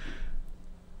 Yep.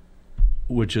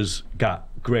 Which has got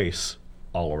grace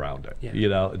all around it. Yeah. You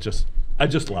know, I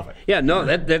just love it. Yeah, no,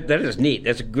 that is neat.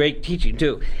 That's a great teaching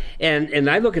too. And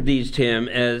I look at these, Tim,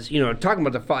 as, you know, talking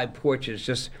about the 5 porches,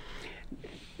 just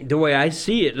the way I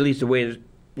see it, at least the way,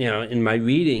 you know, in my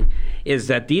reading, is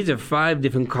that these are 5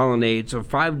 different colonnades or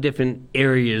 5 different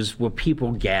areas where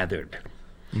people gathered.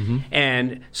 Mm-hmm.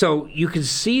 And so you can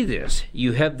see this.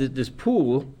 You have this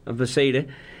pool of Bethesda,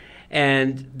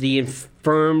 and the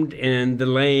infirmed and the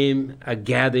lame are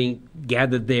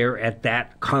gathered there at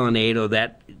that colonnade or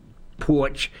that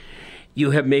porch.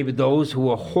 You have maybe those who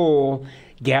are whole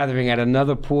gathering at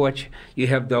another porch. You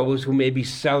have those who may be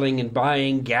selling and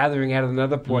buying, gathering at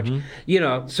another porch. Mm-hmm. You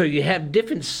know, so you have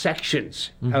different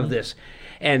sections of this.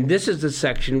 And this is the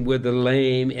section where the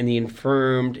lame and the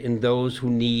infirmed and those who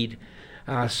need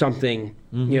something,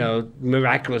 you know,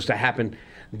 miraculous to happen,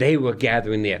 they were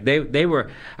gathering there. They were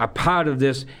a part of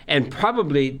this, and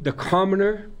probably the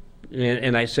commoner,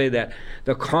 and I say that,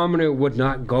 the commoner would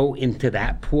not go into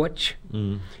that porch.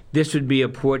 This would be a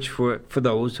porch for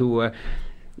those who were,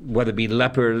 whether it be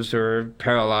lepers or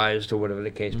paralyzed or whatever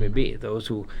the case may be, those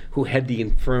who had the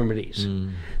infirmities.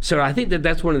 So I think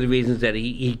that's one of the reasons that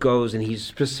he goes, and he's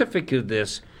specific to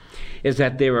this, is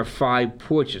that there are 5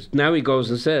 porches. Now he goes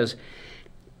and says,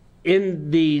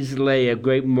 in these lay a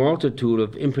great multitude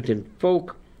of impotent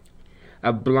folk,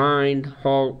 a blind,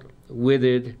 halt,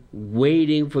 withered,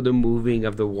 waiting for the moving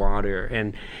of the water.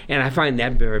 And I find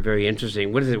that very, very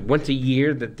interesting. What is it, once a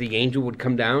year that the angel would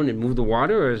come down and move the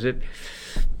water? Or is it,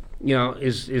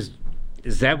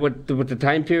 is that what the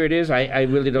time period is? I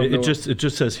really don't know. It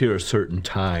just says here a certain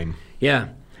time. Yeah.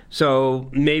 So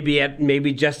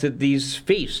maybe just at these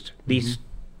feasts, these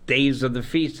days of the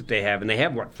feast that they have, and they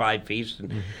have 5 feasts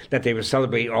that they would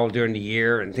celebrate all during the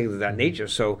year and things of that nature.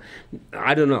 So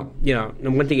I don't know.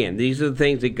 And once again, these are the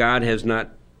things that God has not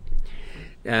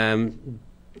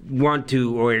want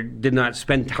to or did not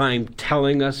spend time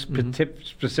telling us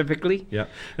specifically. Yeah,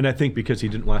 and I think because he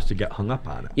didn't want us to get hung up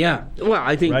on it. Yeah, well,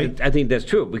 I think right? I think that's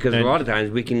true, because a lot of times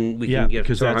we can get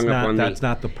so hung up on that's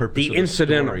not the purpose the of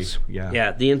incidentals. The story.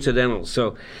 Yeah, the incidentals.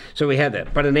 So we had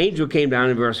that. But an angel came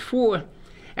down in verse 4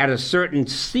 at a certain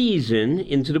season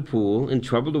into the pool and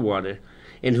troubled the water.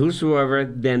 And whosoever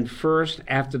then first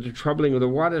after the troubling of the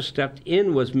water stepped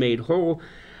in was made whole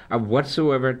of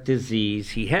whatsoever disease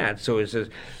he had. So it says,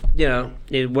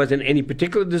 it wasn't any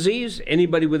particular disease.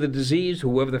 Anybody with a disease,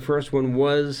 whoever the first one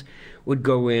was, would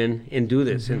go in and do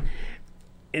this.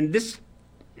 And this,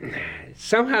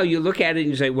 somehow you look at it and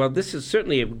you say, well, this is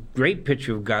certainly a great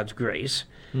picture of God's grace,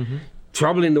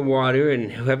 troubling the water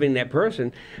and having that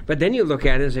person. But then you look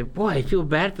at it and say, boy, I feel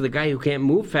bad for the guy who can't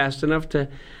move fast enough to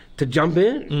jump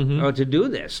in or to do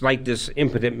this, like this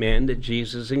impotent man that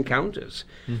Jesus encounters.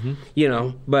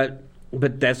 But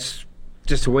that's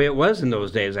just the way it was in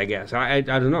those days, I guess. I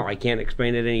don't know. I can't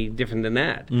explain it any different than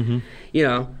that.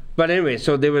 But anyway,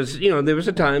 so there was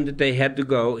a time that they had to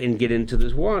go and get into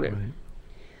this water. Right.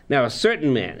 Now, a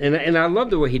certain man, and I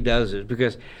love the way he does it,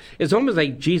 because it's almost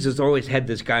like Jesus always had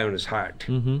this guy on his heart.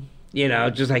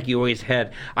 Just like he always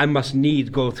had, I must needs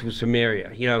go through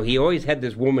Samaria. He always had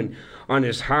this woman on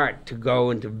his heart to go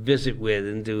and to visit with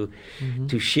and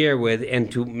to share with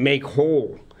and to make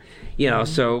whole.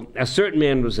 So a certain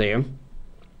man was there,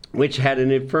 which had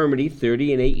an infirmity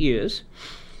 38 years.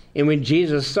 And when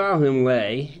Jesus saw him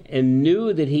lay and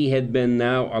knew that he had been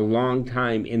now a long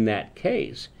time in that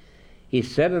case, he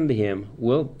said unto him,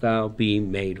 wilt thou be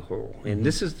made whole? And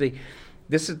this is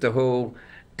the whole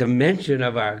dimension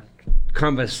of our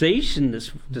conversation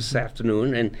this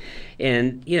afternoon,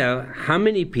 and how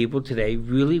many people today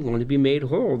really want to be made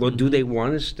whole, or do they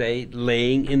want to stay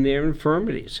laying in their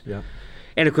infirmities? Yeah.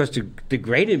 And of course, the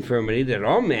great infirmity that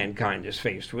all mankind is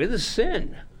faced with is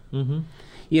sin. And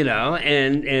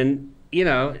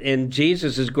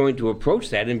Jesus is going to approach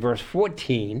that in verse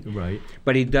 14, right?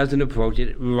 But he doesn't approach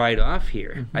it right off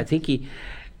here. I think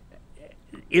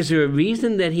is there a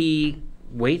reason that he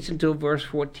waits until verse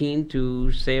 14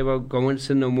 to say about go and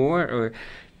sin no more, or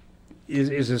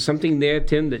is there something there,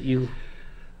 Tim, that you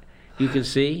can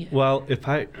see? Well,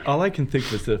 all I can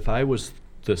think is that if I was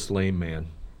this lame man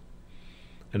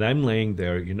and I'm laying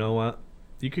there, you know what?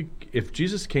 If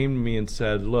Jesus came to me and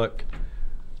said, look,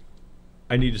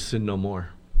 I need to sin no more.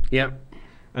 Yeah.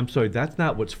 I'm sorry, that's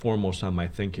not what's foremost on my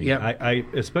thinking. Yeah. I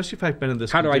especially if I've been in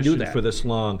this condition for this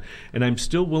long and I'm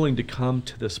still willing to come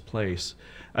to this place.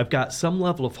 I've got some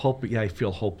level of hope, but I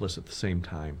feel hopeless at the same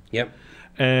time. Yep.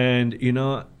 And,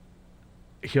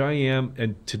 here I am,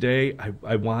 and today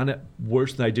I want it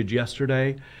worse than I did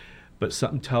yesterday, but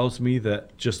something tells me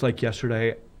that just like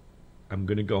yesterday, I'm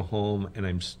going to go home and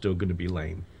I'm still going to be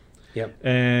lame. Yep.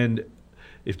 And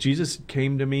if Jesus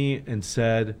came to me and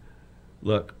said,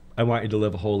 look, I want you to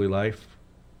live a holy life,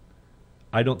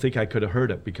 I don't think I could have heard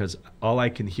it, because all I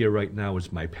can hear right now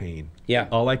is my pain. Yeah.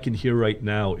 All I can hear right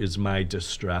now is my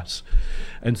distress.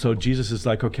 And so Jesus is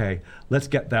like, okay, let's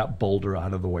get that boulder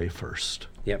out of the way first.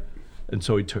 Yep. And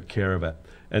so he took care of it.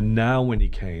 And now when he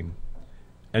came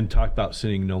and talked about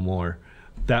sinning no more,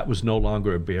 that was no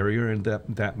longer a barrier in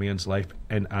that man's life.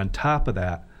 And on top of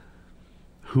that,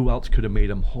 who else could have made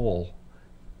him whole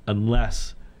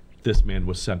unless this man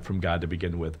was sent from God to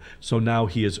begin with? So now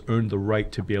he has earned the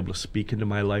right to be able to speak into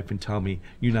my life and tell me,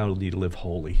 you now need to live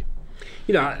holy.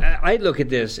 I look at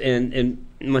this, and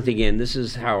once again, this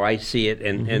is how I see it,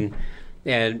 and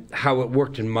how it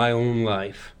worked in my own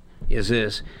life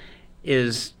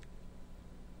is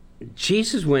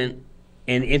Jesus went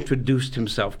and introduced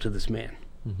himself to this man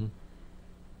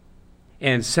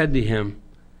and said to him,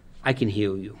 I can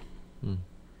heal you.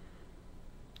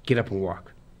 Get up and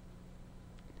walk.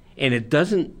 And it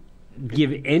doesn't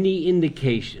give any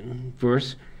indication.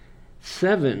 Verse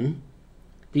 7,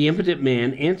 the impotent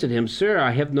man answered him, Sir,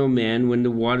 I have no man when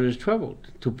the water is troubled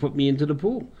to put me into the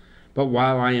pool. But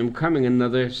while I am coming,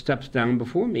 another steps down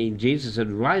before me. Jesus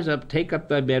said, rise up, take up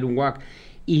thy bed, and walk.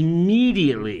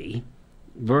 Immediately,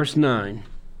 verse 9,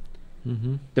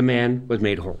 the man was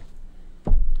made whole.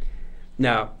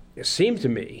 Now, it seems to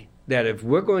me that if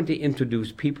we're going to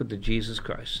introduce people to Jesus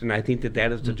Christ, and I think that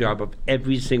that is the job of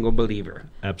every single believer.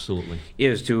 Absolutely.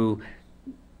 Is to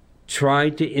try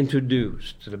to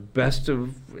introduce, to the best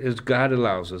of as God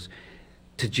allows us,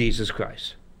 to Jesus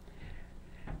Christ.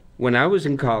 When I was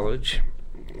in college,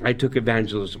 I took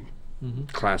evangelism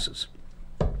classes.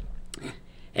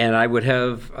 And I would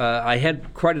have, I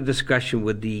had quite a discussion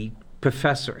with the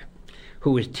professor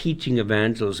who was teaching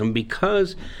evangelism,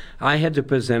 because I had to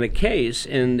present a case,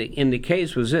 and the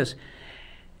case was this: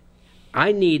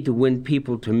 I need to win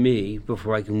people to me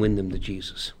before I can win them to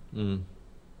Jesus. And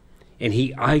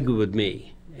he argued with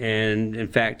me, and in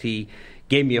fact, he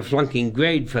gave me a flunking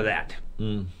grade for that,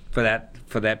 for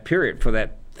that period, for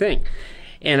that thing.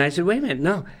 And I said, wait a minute,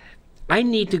 no, I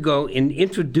need to go and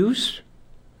introduce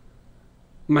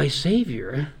my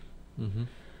Savior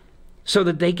so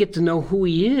that they get to know who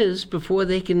he is before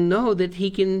they can know that he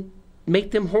can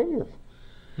make them whole.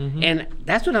 And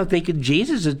that's what I'm thinking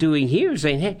Jesus is doing here,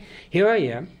 saying, hey, here I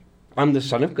am. I'm the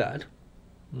Son of God.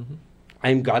 I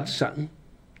am God's Son.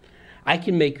 I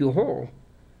can make you whole.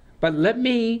 But let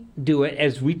me do it,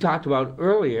 as we talked about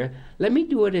earlier, let me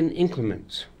do it in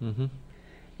increments.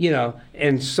 You know,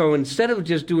 and so instead of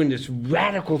just doing this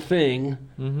radical thing,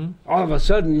 all of a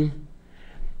sudden,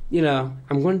 you know,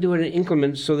 I'm going to do it in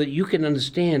increments so that you can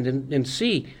understand and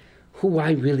see who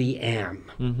I really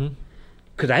am.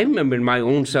 Because I remember in my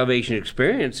own salvation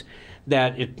experience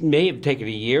that it may have taken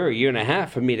a year and a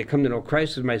half for me to come to know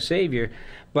Christ as my Savior,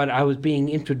 but I was being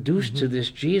introduced to this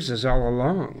Jesus all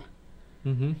along.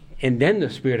 And then the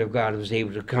Spirit of God was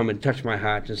able to come and touch my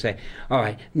heart and say, all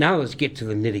right, now let's get to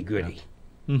the nitty-gritty.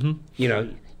 You know,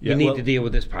 you need to deal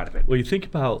with this part of it. Well, you think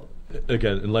about,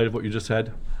 again, in light of what you just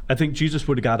said, I think Jesus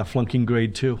would have got a flunking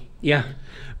grade too. Yeah.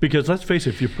 Because let's face it,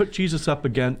 if you put Jesus up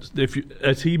against,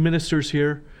 as he ministers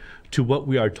here to what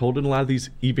we are told in a lot of these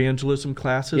evangelism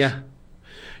classes,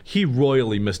 he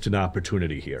royally missed an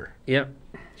opportunity here.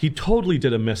 He totally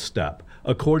did a misstep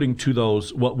according to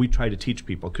those, what we try to teach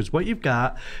people. Because what you've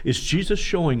got is Jesus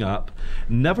showing up,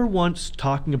 never once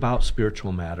talking about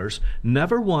spiritual matters,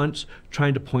 never once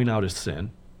trying to point out his sin.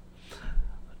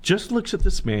 Just looks at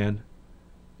this man,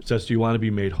 says, do you want to be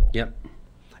made whole?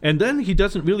 And then he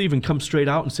doesn't really even come straight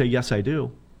out and say, yes, I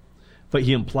do. But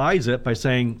he implies it by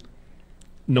saying,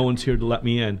 no one's here to let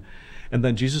me in. And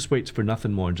then Jesus waits for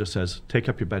nothing more and just says, take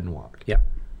up your bed and walk.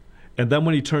 And then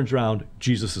when he turns around,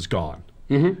 Jesus is gone.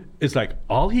 It's like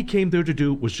all he came there to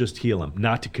do was just heal him,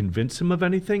 not to convince him of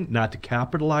anything, not to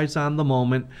capitalize on the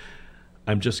moment.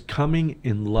 I'm just coming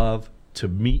in love to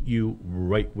meet you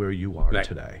right where you are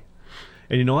today.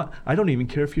 And you know what? I don't even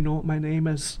care if you know what my name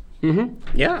is.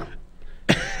 Yeah.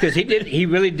 Because he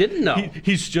really didn't know.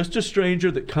 He's just a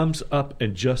stranger that comes up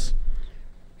and just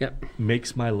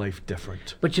makes my life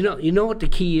different. But you know what the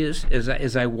key is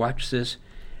as I watch this?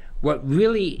 What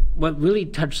really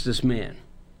touched this man,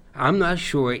 I'm not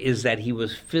sure, is that he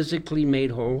was physically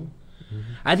made whole.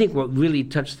 I think what really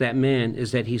touched that man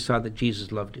is that he saw that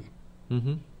Jesus loved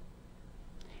him.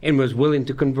 And was willing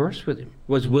to converse with him,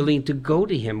 was willing to go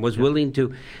to him, was willing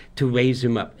to raise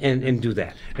him up and do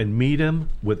that. And meet him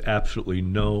with absolutely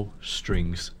no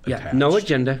strings attached. No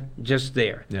agenda, just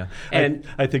there. And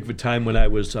I think of a time when I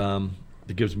was,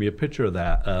 it gives me a picture of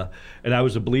that. And I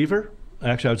was a believer.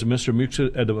 Actually, I was a minister of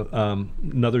music at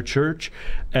another church,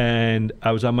 and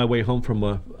I was on my way home from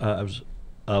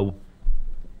a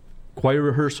choir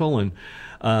rehearsal,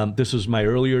 and this was my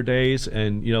earlier days,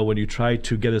 and you know, when you try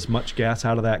to get as much gas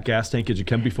out of that gas tank as you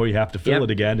can before you have to fill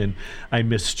it again, and I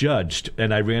misjudged,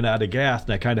 and I ran out of gas,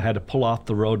 and I kind of had to pull off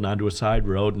the road and onto a side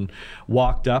road, and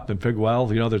walked up and figured,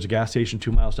 well, you know, there's a gas station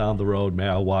 2 miles down the road, maybe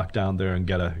I'll walk down there and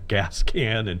get a gas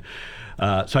can, and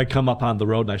so I come up on the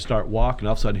road and I start walking.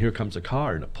 All of a sudden, here comes a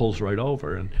car and it pulls right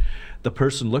over. And the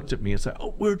person looked at me and said,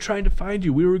 "Oh, we were trying to find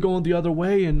you. We were going the other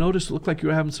way and noticed it looked like you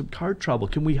were having some car trouble.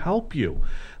 Can we help you?"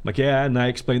 I'm like, "Yeah." And I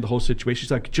explained the whole situation.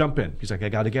 He's like, "Jump in." He's like, "I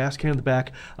got a gas can in the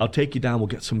back. I'll take you down. We'll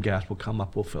get some gas. We'll come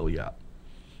up. We'll fill you up."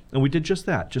 And we did just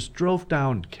that. Just drove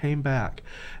down, came back.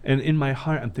 And in my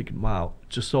heart, I'm thinking, wow,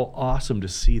 just so awesome to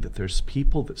see that there's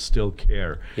people that still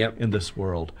care in this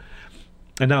world.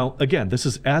 And now, again, this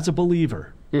is as a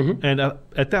believer. And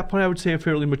at that point, I would say a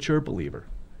fairly mature believer.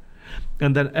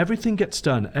 And then everything gets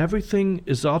done. Everything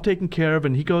is all taken care of,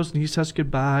 and he goes and he says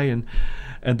goodbye, and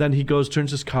then he goes, turns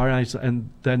his car, and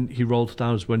then he rolls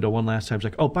down his window one last time. He's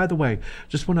like, oh, by the way,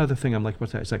 just one other thing. I'm like,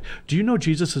 what's that? He's like, do you know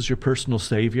Jesus is your personal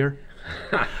savior?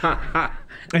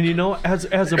 And you know, as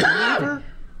a believer,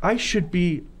 I should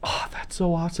be, oh, that's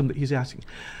so awesome that he's asking.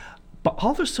 But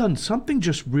all of a sudden, something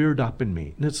just reared up in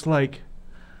me, and it's like,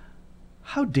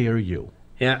 how dare you?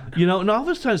 Yeah. You know, and all of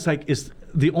a sudden, it's like, is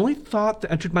the only thought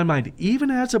that entered my mind, even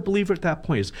as a believer at that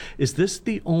point, is this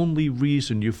the only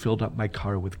reason you filled up my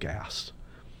car with gas?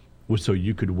 Was so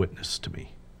you could witness to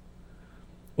me?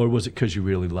 Or was it because you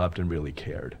really loved and really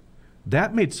cared?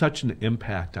 That made such an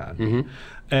impact on me.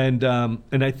 And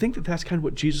I think that's kind of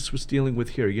what Jesus was dealing with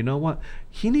here. You know what?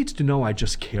 He needs to know I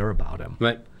just care about him.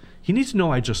 Right. He needs to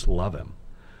know I just love him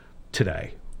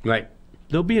today. Right.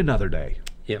 There'll be another day.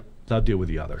 Yeah. I'll deal with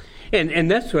the other. And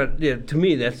that's what, to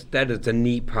me, that is the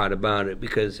neat part about it,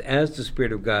 because as the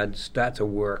Spirit of God starts to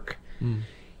work,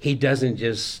 he doesn't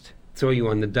just throw you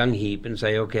on the dung heap and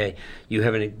say, okay, you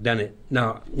haven't done it.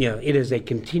 No, it is a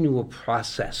continual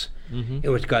process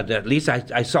in which God does. At least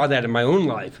I saw that in my own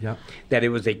life, that it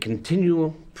was a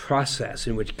continual process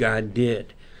in which God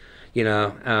did,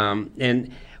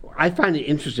 and I find it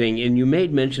interesting, and you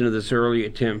made mention of this earlier,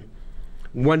 Tim,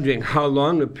 wondering how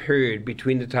long a period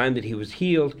between the time that he was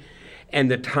healed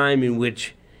and the time in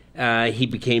which he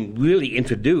became really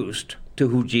introduced to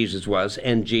who Jesus was,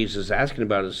 and Jesus asking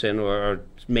about his sin or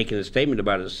making a statement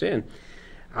about his sin.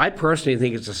 I personally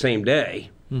think it's the same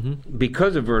day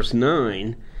because of verse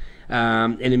 9.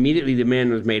 And immediately the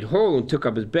man was made whole and took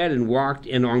up his bed and walked,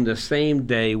 and on the same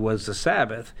day was the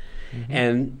Sabbath.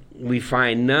 And we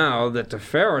find now that the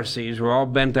Pharisees were all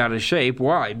bent out of shape.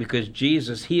 Why? Because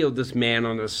Jesus healed this man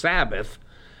on the Sabbath,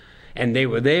 and they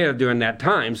were there during that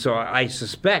time. So I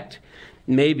suspect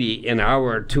maybe an hour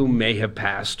or two may have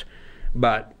passed,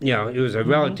 but it was a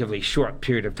relatively short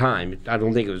period of time. I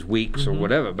don't think it was weeks or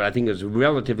whatever, but I think it was a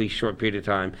relatively short period of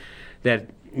time that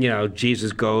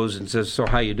Jesus goes and says, so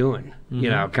how you doing?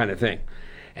 Kind of thing.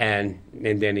 And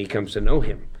then he comes to know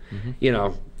him.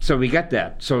 So we got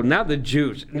that. So now the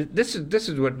Jews, this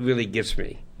is what really gets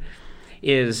me,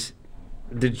 is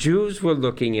the Jews were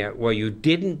looking at, well, you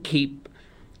didn't keep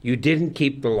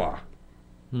the law.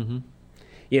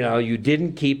 You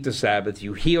didn't keep the Sabbath.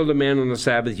 You healed a man on the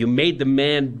Sabbath. You made the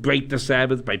man break the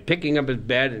Sabbath by picking up his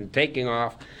bed and taking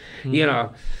off.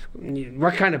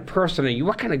 What kind of person are you?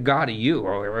 What kind of God are you?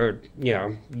 Or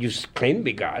you claim to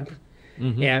be God.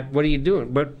 Yeah, what are you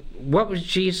doing? But what was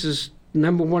Jesus'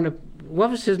 number one? What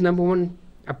was his number one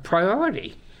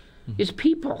priority? His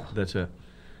people. That's it.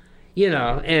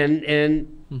 And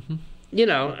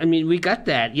we got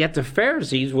that. Yet the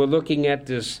Pharisees were looking at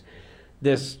this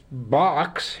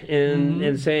box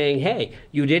and saying, hey,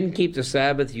 you didn't keep the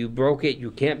Sabbath, you broke it, you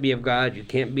can't be of God, you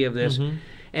can't be of this.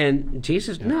 And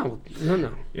Jesus, no.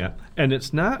 Yeah, and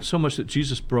it's not so much that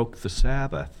Jesus broke the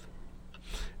Sabbath.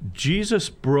 Jesus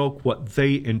broke what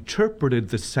they interpreted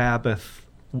the Sabbath,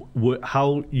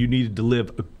 how you needed to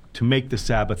live to make the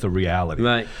Sabbath a reality.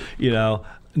 Right.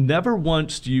 Never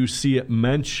once do you see it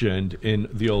mentioned in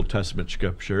the Old Testament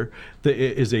scripture that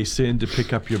it is a sin to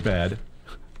pick up your bed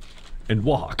and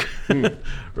walk,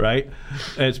 right?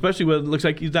 And especially when it looks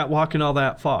like he's not walking all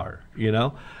that far,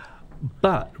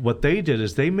 But what they did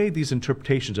is they made these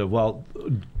interpretations of, well,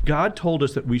 God told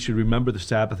us that we should remember the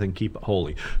Sabbath and keep it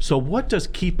holy. So what does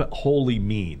keep it holy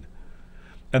mean?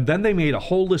 And then they made a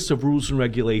whole list of rules and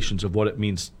regulations of what it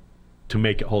means to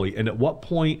make it holy. And at what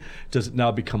point does it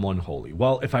now become unholy?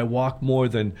 Well, if I walk more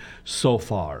than so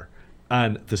far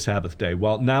on the Sabbath day,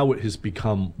 well, now it has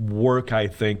become work, I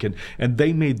think. And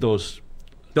they made those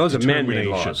are man-made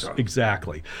laws.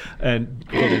 Exactly. And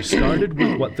they started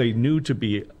with what they knew to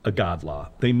be a God law.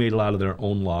 They made a lot of their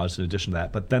own laws in addition to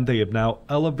that. But then they have now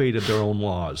elevated their own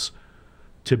laws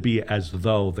to be as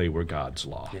though they were God's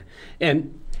law. Yeah.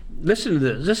 And listen to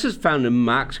this. This is found in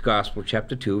Mark's Gospel,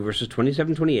 chapter 2, verses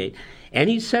 27 28. And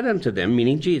he said unto them,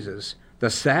 meaning Jesus, the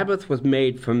Sabbath was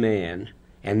made for man,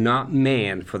 and not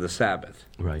man for the Sabbath.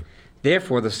 Right.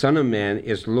 Therefore the Son of Man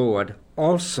is Lord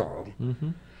also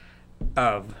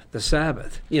of the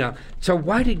Sabbath. So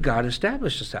why did God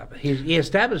establish the Sabbath? He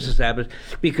established the Sabbath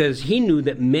because he knew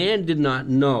that man did not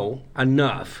know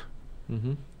enough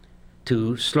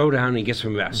to slow down and get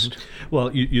some rest.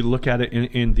 Well, you look at it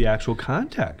in the actual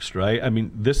context, right? I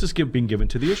mean, this is being given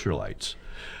to the Israelites.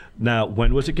 Now,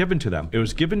 when was it given to them? It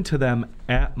was given to them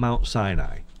at Mount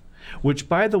Sinai, which,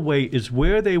 by the way, is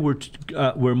where they were,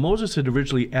 where Moses had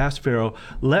originally asked Pharaoh,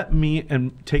 let me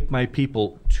and take my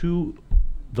people to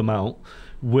the mount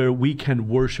where we can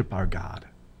worship our God,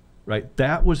 right?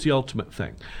 That was the ultimate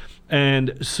thing.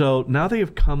 And so now they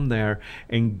have come there,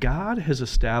 and God has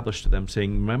established to them,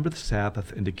 saying, remember the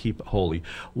Sabbath and to keep it holy.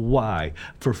 Why?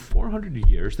 For 400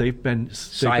 years, they've been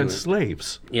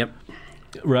slaves. Yep.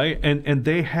 Right? And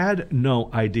they had no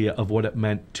idea of what it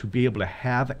meant to be able to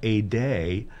have a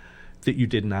day that you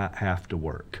did not have to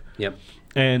work. Yep.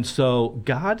 And so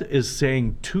God is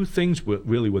saying two things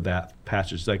really with that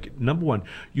passage. Like, number one,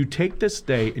 you take this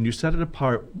day and you set it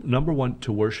apart, number one,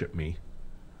 to worship me,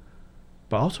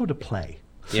 but also to play.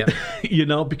 Yeah.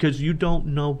 Because you don't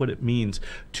know what it means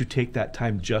to take that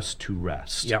time just to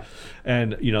rest. Yeah.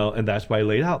 And, and that's why I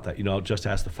laid out that, just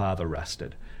as the Father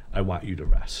rested, I want you to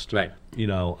rest. Right.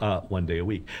 1 day a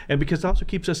week. And because it also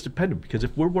keeps us dependent, because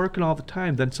if we're working all the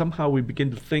time, then somehow we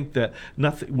begin to think that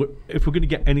if we're going to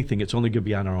get anything, it's only going to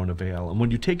be on our own avail. And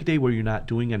when you take a day where you're not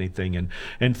doing anything,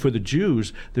 and for the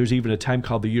Jews, there's even a time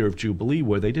called the Year of Jubilee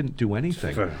where they didn't do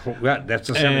anything. That's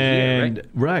the 7th year, right?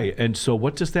 Right. And so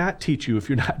what does that teach you if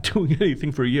you're not doing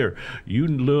anything for a year? You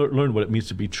learn what it means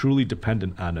to be truly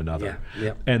dependent on another. Yeah.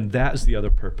 Yeah. And that is the other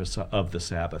purpose of the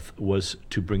Sabbath, was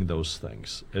to bring those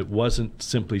things. It wasn't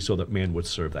simply so that man would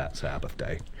serve that Sabbath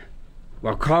day.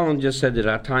 Well, Colin just said that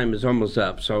our time is almost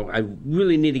up, so I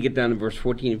really need to get down to verse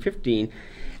 14 and 15.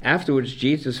 Afterwards,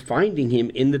 Jesus, finding him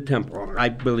in the temple, I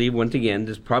believe, once again,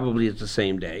 this probably is the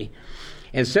same day,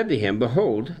 and said to him,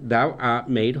 Behold, thou art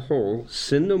made whole,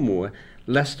 sin no more,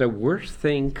 lest a worse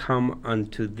thing come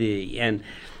unto thee. And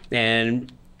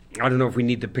I don't know if we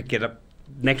need to pick it up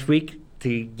next week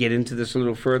to get into this a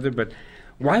little further, but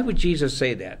why would Jesus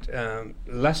say that?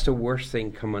 Lest a worse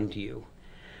thing come unto you.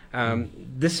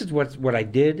 This is what I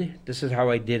did. This is how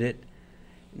I did it.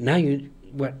 Now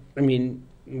what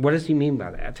does he mean by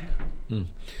that?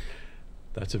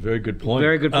 That's a very good point.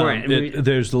 Very good point.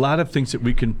 There's a lot of things that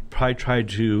we can probably try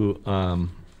to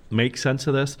make sense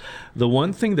of this. The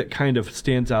one thing that kind of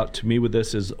stands out to me with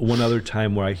this is one other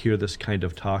time where I hear this kind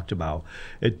of talked about.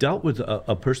 It dealt with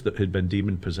a person that had been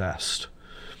demon-possessed.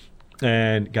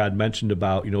 And God mentioned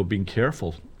about, being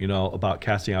careful, about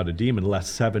casting out a demon,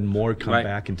 lest 7 more come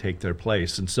back and take their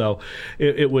place. And so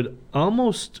it would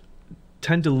almost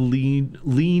tend to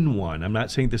lean one. I'm not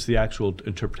saying this is the actual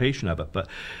interpretation of it, but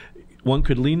one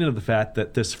could lean into the fact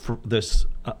that this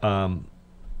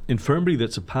infirmity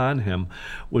that's upon him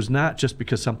was not just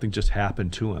because something just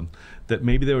happened to him, that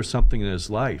maybe there was something in his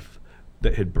life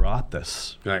that had brought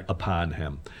this upon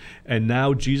him. And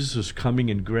now Jesus is coming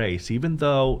in grace, even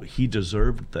though he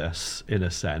deserved this, in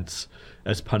a sense,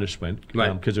 as punishment,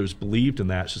 because it was believed in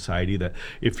that society that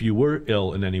if you were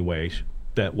ill in any way,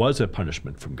 that was a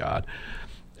punishment from God.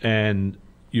 And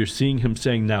you're seeing him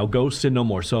saying, now go sin no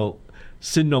more. So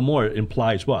sin no more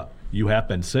implies what? You have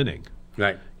been sinning.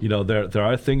 Right. There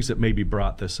are things that maybe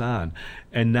brought this on.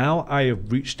 And now I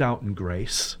have reached out in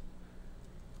grace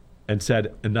and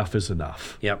said, enough is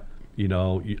enough. Yep.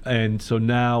 And so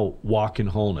now walk in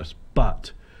wholeness.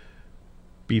 But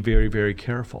be very, very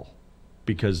careful.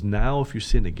 Because now if you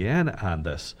sin again on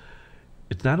this,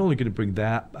 it's not only going to bring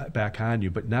that back on you,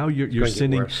 but now you're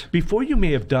sinning. Before you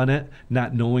may have done it,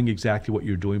 not knowing exactly what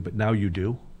you're doing, but now you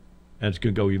do. And it's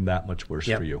going to go even that much worse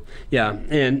for you. Yeah,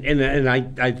 and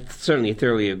I certainly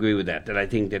thoroughly agree with that. That I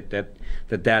think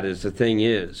that is the thing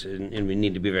is, and we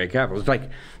need to be very careful. It's like,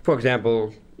 for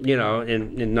example,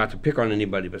 and not to pick on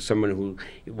anybody, but someone who,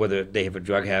 whether they have a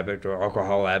drug habit or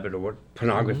alcohol habit or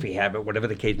pornography habit, whatever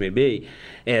the case may be,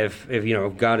 if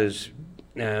God has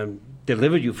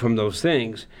delivered you from those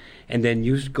things, and then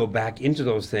you go back into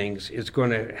those things, it's going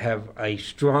to have a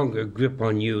stronger grip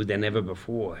on you than ever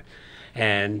before.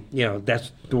 And,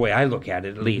 that's the way I look at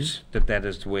it, at least, that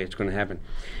is the way it's going to happen.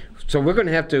 So we're going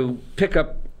to have to pick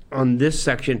up on this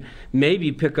section,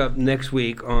 maybe pick up next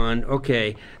week on,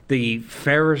 the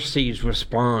Pharisees'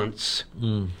 response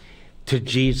to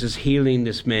Jesus healing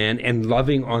this man and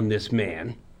loving on this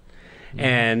man,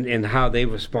 and how they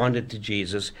responded to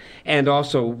Jesus. And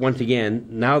also, once again,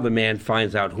 now the man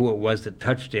finds out who it was that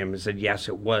touched him and said, yes,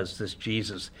 it was this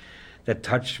Jesus that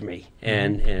touched me,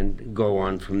 and go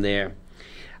on from there.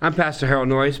 I'm Pastor Harold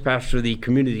Norris, pastor of the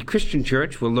Community Christian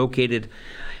Church. We're located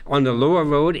on the Lower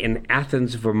Road in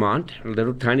Athens, Vermont, a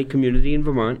little tiny community in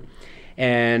Vermont.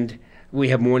 And we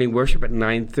have morning worship at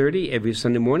 9:30 every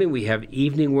Sunday morning. We have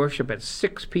evening worship at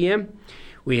 6 p.m.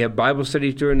 We have Bible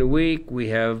studies during the week. We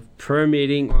have prayer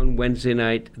meeting on Wednesday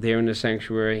night there in the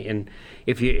sanctuary. And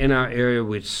if you're in our area,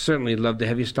 we'd certainly love to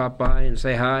have you stop by and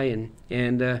say hi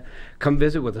and come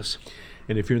visit with us.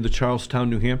 And if you're in the Charlestown,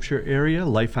 New Hampshire area,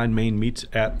 Life on Main meets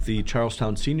at the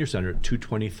Charlestown Senior Center at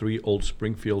 223 Old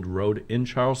Springfield Road in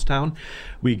Charlestown.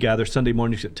 We gather Sunday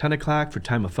mornings at 10 o'clock for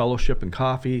time of fellowship and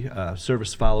coffee.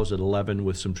 Service follows at 11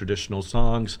 with some traditional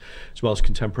songs, as well as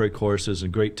contemporary choruses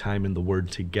and great time in the Word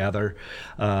together.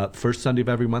 First Sunday of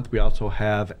every month, we also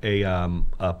have a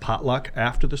potluck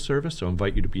after the service, so I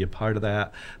invite you to be a part of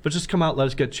that. But just come out, let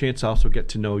us get a chance to also get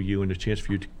to know you and a chance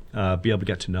for you to be able to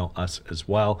get to know us as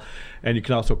well. And you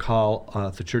can also call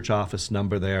the church office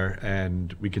number there,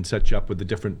 and we can set you up with the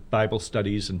different Bible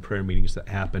studies and prayer meetings that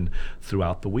happen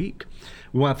throughout the week.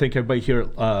 We want to thank everybody here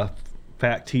at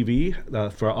Fact TV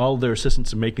for all their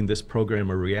assistance in making this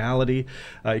program a reality.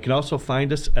 You can also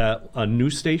find us at a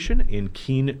news station in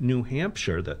Keene, New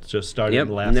Hampshire that just started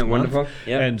last Isn't that month. wonderful?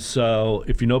 Yep. And so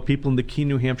if you know people in the Keene,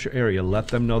 New Hampshire area, let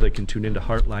them know they can tune into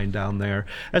Heartline down there,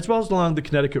 as well as along the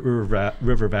Connecticut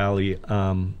River Valley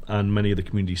on many of the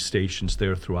community stations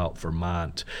there throughout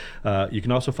Vermont. You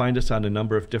can also find us on a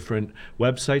number of different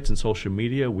websites and social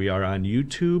media. We are on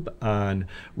YouTube, on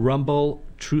Rumble,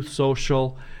 Truth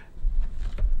Social,